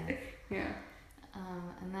big mess. Yeah.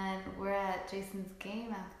 And then we're at Jason's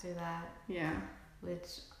game after that, Yeah.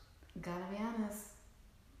 which, gotta be honest,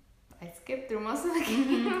 I skipped through most of the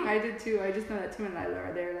game. I did too. I just know that Tim and Lila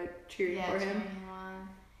are there like cheering for him. Cheering him on.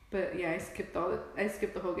 But yeah, I skipped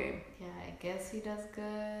the whole game. Yeah, I guess he does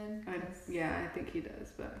good. I think he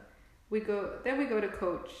does. But we go to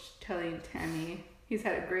Coach telling Tammy he's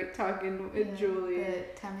had a great talking with Julie.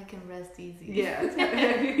 But Tammy can rest easy.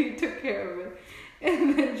 Yeah, he took care of it.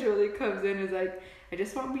 And then Julie comes in and is like, I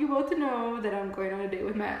just want you both to know that I'm going on a date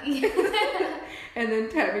with Matt. And then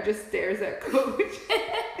Tammy just stares at Coach.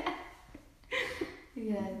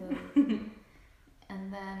 Yeah, I love it.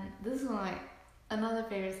 And then this is another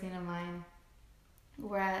favorite scene of mine.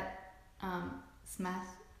 We're at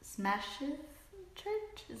Smash's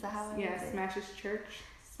church? Is that how it is? Yeah, Smash's church.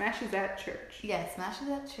 Smash is at church. Yeah, Smash is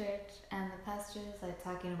at church, and the pastor's like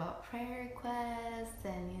talking about prayer requests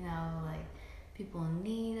and like people in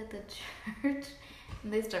need at the church.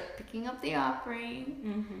 And they start picking up the offering,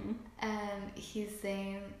 Mm-hmm. and he's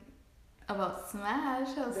saying about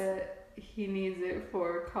Smash that he needs it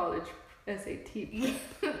for college SAT.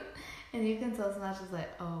 And you can tell Smash is like,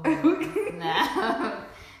 oh snap.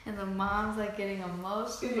 And the mom's like getting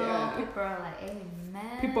emotional. Yeah. People are like,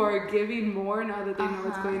 amen. People are giving more now that they know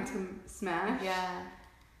it's going to Smash. Yeah.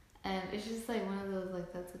 And it's just like one of those,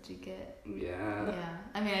 like, that's what you get. Yeah. Yeah.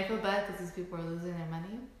 I mean, I feel bad because these people are losing their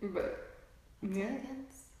money. But, yeah.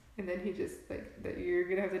 Seconds. And then he just, like, that you're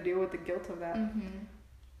going to have to deal with the guilt of that. Mm-hmm.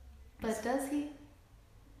 But does he?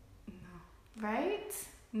 No. Right?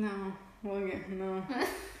 No. Well, yeah, no.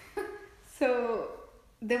 So,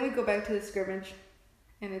 then we go back to the scrimmage,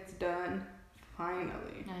 and it's done.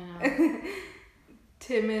 Finally. I know.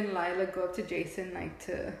 Tim and Lila go up to Jason,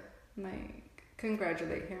 to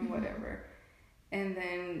congratulate him, Mm-hmm. whatever. And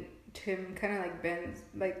then Tim kind of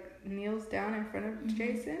kneels down in front of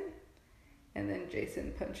Jason, and then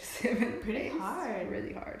Jason punches him in the face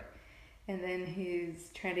really hard. And then he's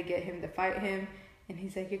trying to get him to fight him, and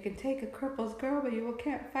he's like, "You can take a cripple's girl, but you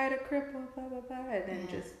can't fight a cripple." Blah blah blah. And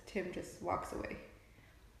then Tim just walks away.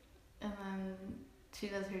 And then she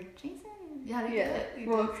does her Jason. You had to get it.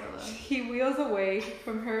 Well, he wheels away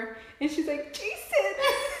from her, and she's like,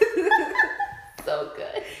 "Jason." So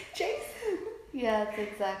good. Jason. Yeah, that's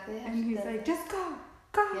exactly how And he's like, "Just go.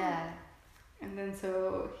 Yeah. And then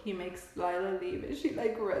so he makes Lila leave, and she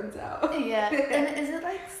runs out. Yeah. And is it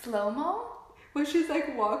slow-mo? Well, she's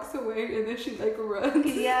walks away, and then she runs.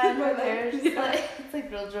 Yeah, and her hair is just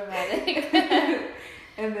it's real dramatic.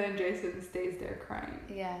 And then Jason stays there crying.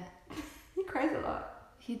 Yeah. He cries a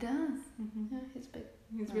lot. He does. Mm-hmm. Yeah, he's big.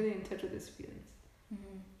 He's really in touch with his feelings.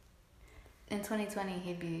 Mm-hmm. In 2020,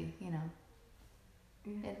 he'd be,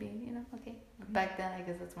 it'd be, okay. But back then, I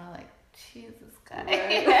guess it's more Jesus, guy.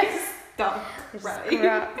 Right. Stop crying.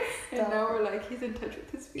 Stop. And now we're he's in touch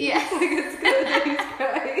with his feelings. Yeah. It's good that he's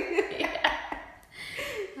crying. Yeah.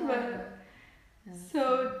 But,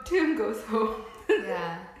 so Tim goes home.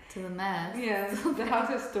 Yeah, to the mess. Yeah, the house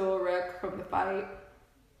is still a wreck from the fight.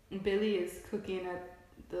 Billy is cooking at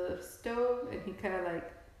the stove, and he kind of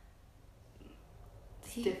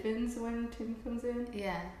stiffens when Tim comes in.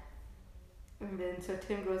 Yeah. And then so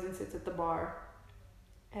Tim goes and sits at the bar,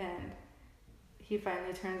 and he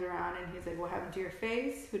finally turns around and he's like, "What happened to your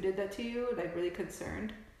face? Who did that to you?" Really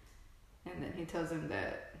concerned. And then he tells him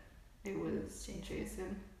that it was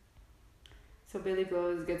Jason. So Billy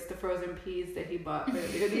goes, gets the frozen peas that he bought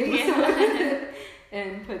earlier the episode,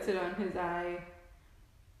 and puts it on his eye.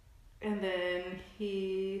 And then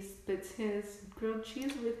he splits his grilled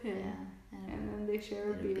cheese with him. Yeah. And then they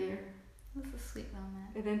share a beer. That's a sweet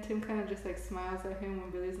moment. And then Tim kind of just smiles at him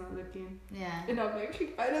when Billy's not looking. Yeah. And I'm he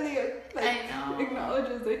finally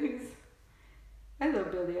acknowledges that he's. I love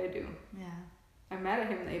Billy, I do. Yeah. I'm mad at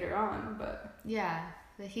him later on, but. Yeah,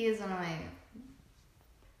 but he is one of my.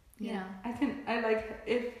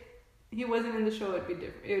 If he wasn't in the show, it'd be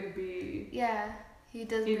different. It'd be. Yeah, he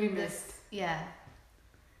does. He'd be missed. Yeah.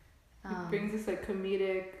 He brings this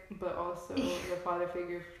comedic, but also the father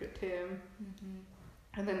figure for Tim. Mm-hmm.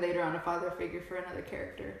 And then later on, a father figure for another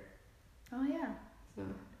character. Oh yeah. So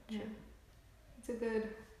yeah, it's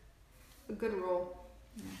a good role.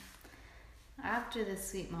 Yeah. After this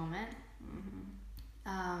sweet moment,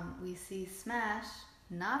 we see Smash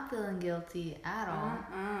not feeling guilty at all,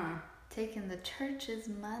 taking the church's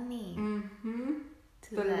money. Mm-hmm.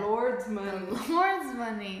 The Lord's money. The Lord's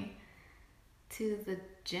money to the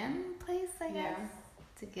gym place, I guess,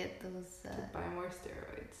 to get those. To buy more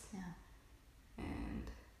steroids. Yeah. And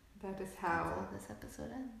that is how this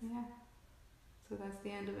episode ends. Yeah. So that's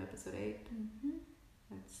the end of episode 8. Mm-hmm.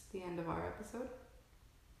 That's the end of our episode.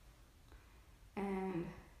 And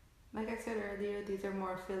like I said earlier, these are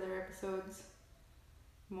more filler episodes.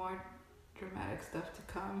 More dramatic stuff to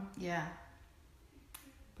come. Yeah.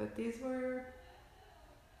 But these were...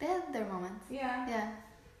 They had their moments. Yeah. Yeah.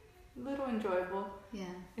 A little enjoyable. Yeah.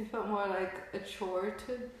 It felt more like a chore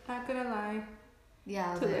to, not gonna lie.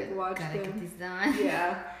 Yeah, to watch gotta them. get these done.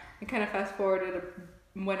 Yeah. I kind of fast forwarded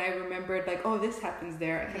when I remembered this happens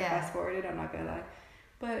there. I kind of fast forwarded, I'm not gonna lie.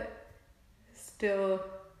 But still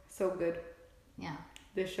so good. Yeah.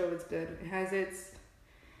 This show is good. It has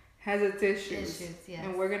its issues. Yes.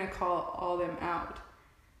 And we're gonna call all them out.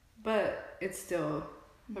 But it's still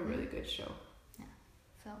a really good show. Yeah.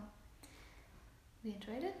 So we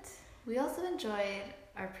enjoyed it. We also enjoyed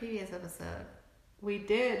our previous episode. We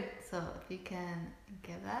did. So if you can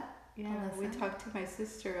give that. Yeah, we talked to my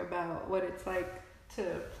sister about what it's like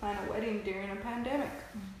to plan a wedding during a pandemic.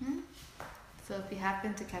 Mm-hmm. So if you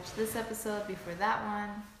happen to catch this episode before that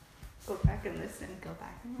one, go back and listen.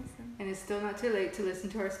 And it's still not too late to listen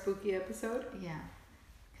to our spooky episode. Yeah,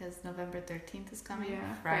 because November 13th is coming.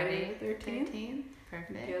 Yeah, Friday 13th.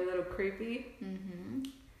 Perfect. Get a little creepy. Mm-hmm.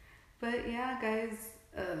 But yeah, guys,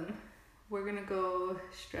 we're gonna go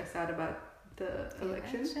stress out about the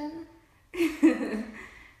election.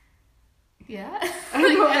 Yeah. I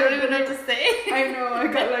don't even know what to say. I know, I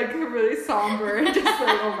got really somber and just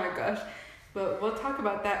oh my gosh. But we'll talk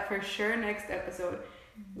about that for sure next episode.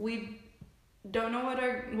 We don't know what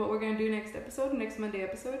we're gonna do next Monday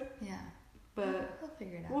episode. Yeah. But we'll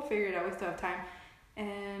figure it out. We'll figure it out. We still have time.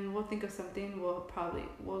 And we'll think of something.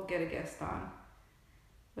 We'll get a guest on.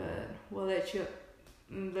 But we'll let you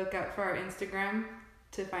look out for our Instagram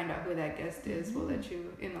to find out who that guest is. We'll let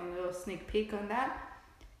you in a little sneak peek on that.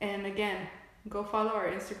 And again, go follow our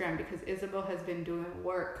Instagram because Isabel has been doing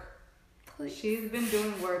work. please. She's been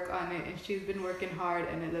doing work on it, and she's been working hard,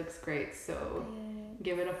 and it looks great. So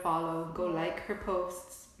give it a follow. Go like her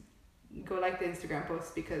posts. Go like the Instagram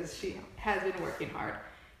posts because she has been working hard,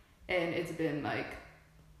 and it's been like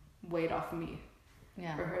weight off me.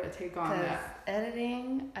 Yeah. For her to take on that.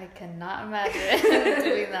 Editing, I cannot imagine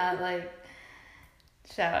doing that. Like,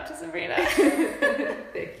 shout out to Sabrina.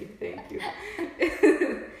 Thank you.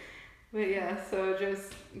 But yeah, so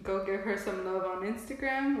just go give her some love on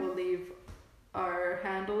Instagram. We'll leave our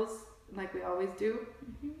handles like we always do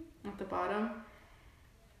at the bottom.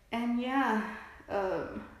 And yeah,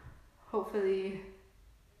 hopefully,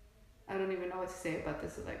 I don't even know what to say about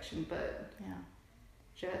this election, but yeah,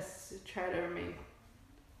 just try to remain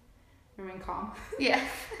calm. Yeah.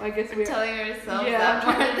 Well, I guess we're telling ourselves that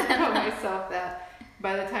more I'm than tell myself that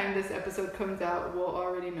by the time this episode comes out, we'll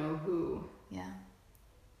already know who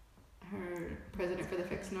her president for the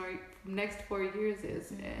next 4 years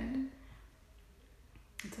is, and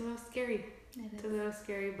it's a little scary. It's a little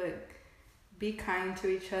scary, but be kind to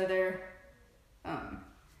each other.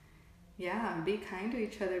 Be kind to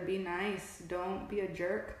each other. Be nice. Don't be a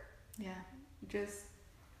jerk. Yeah. Just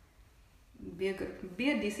be a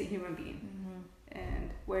decent human being,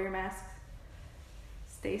 and wear your masks.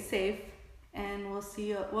 Stay safe, and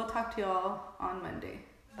we'll talk to y'all on Monday.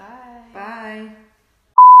 Bye. Bye.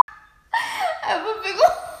 I have a big one.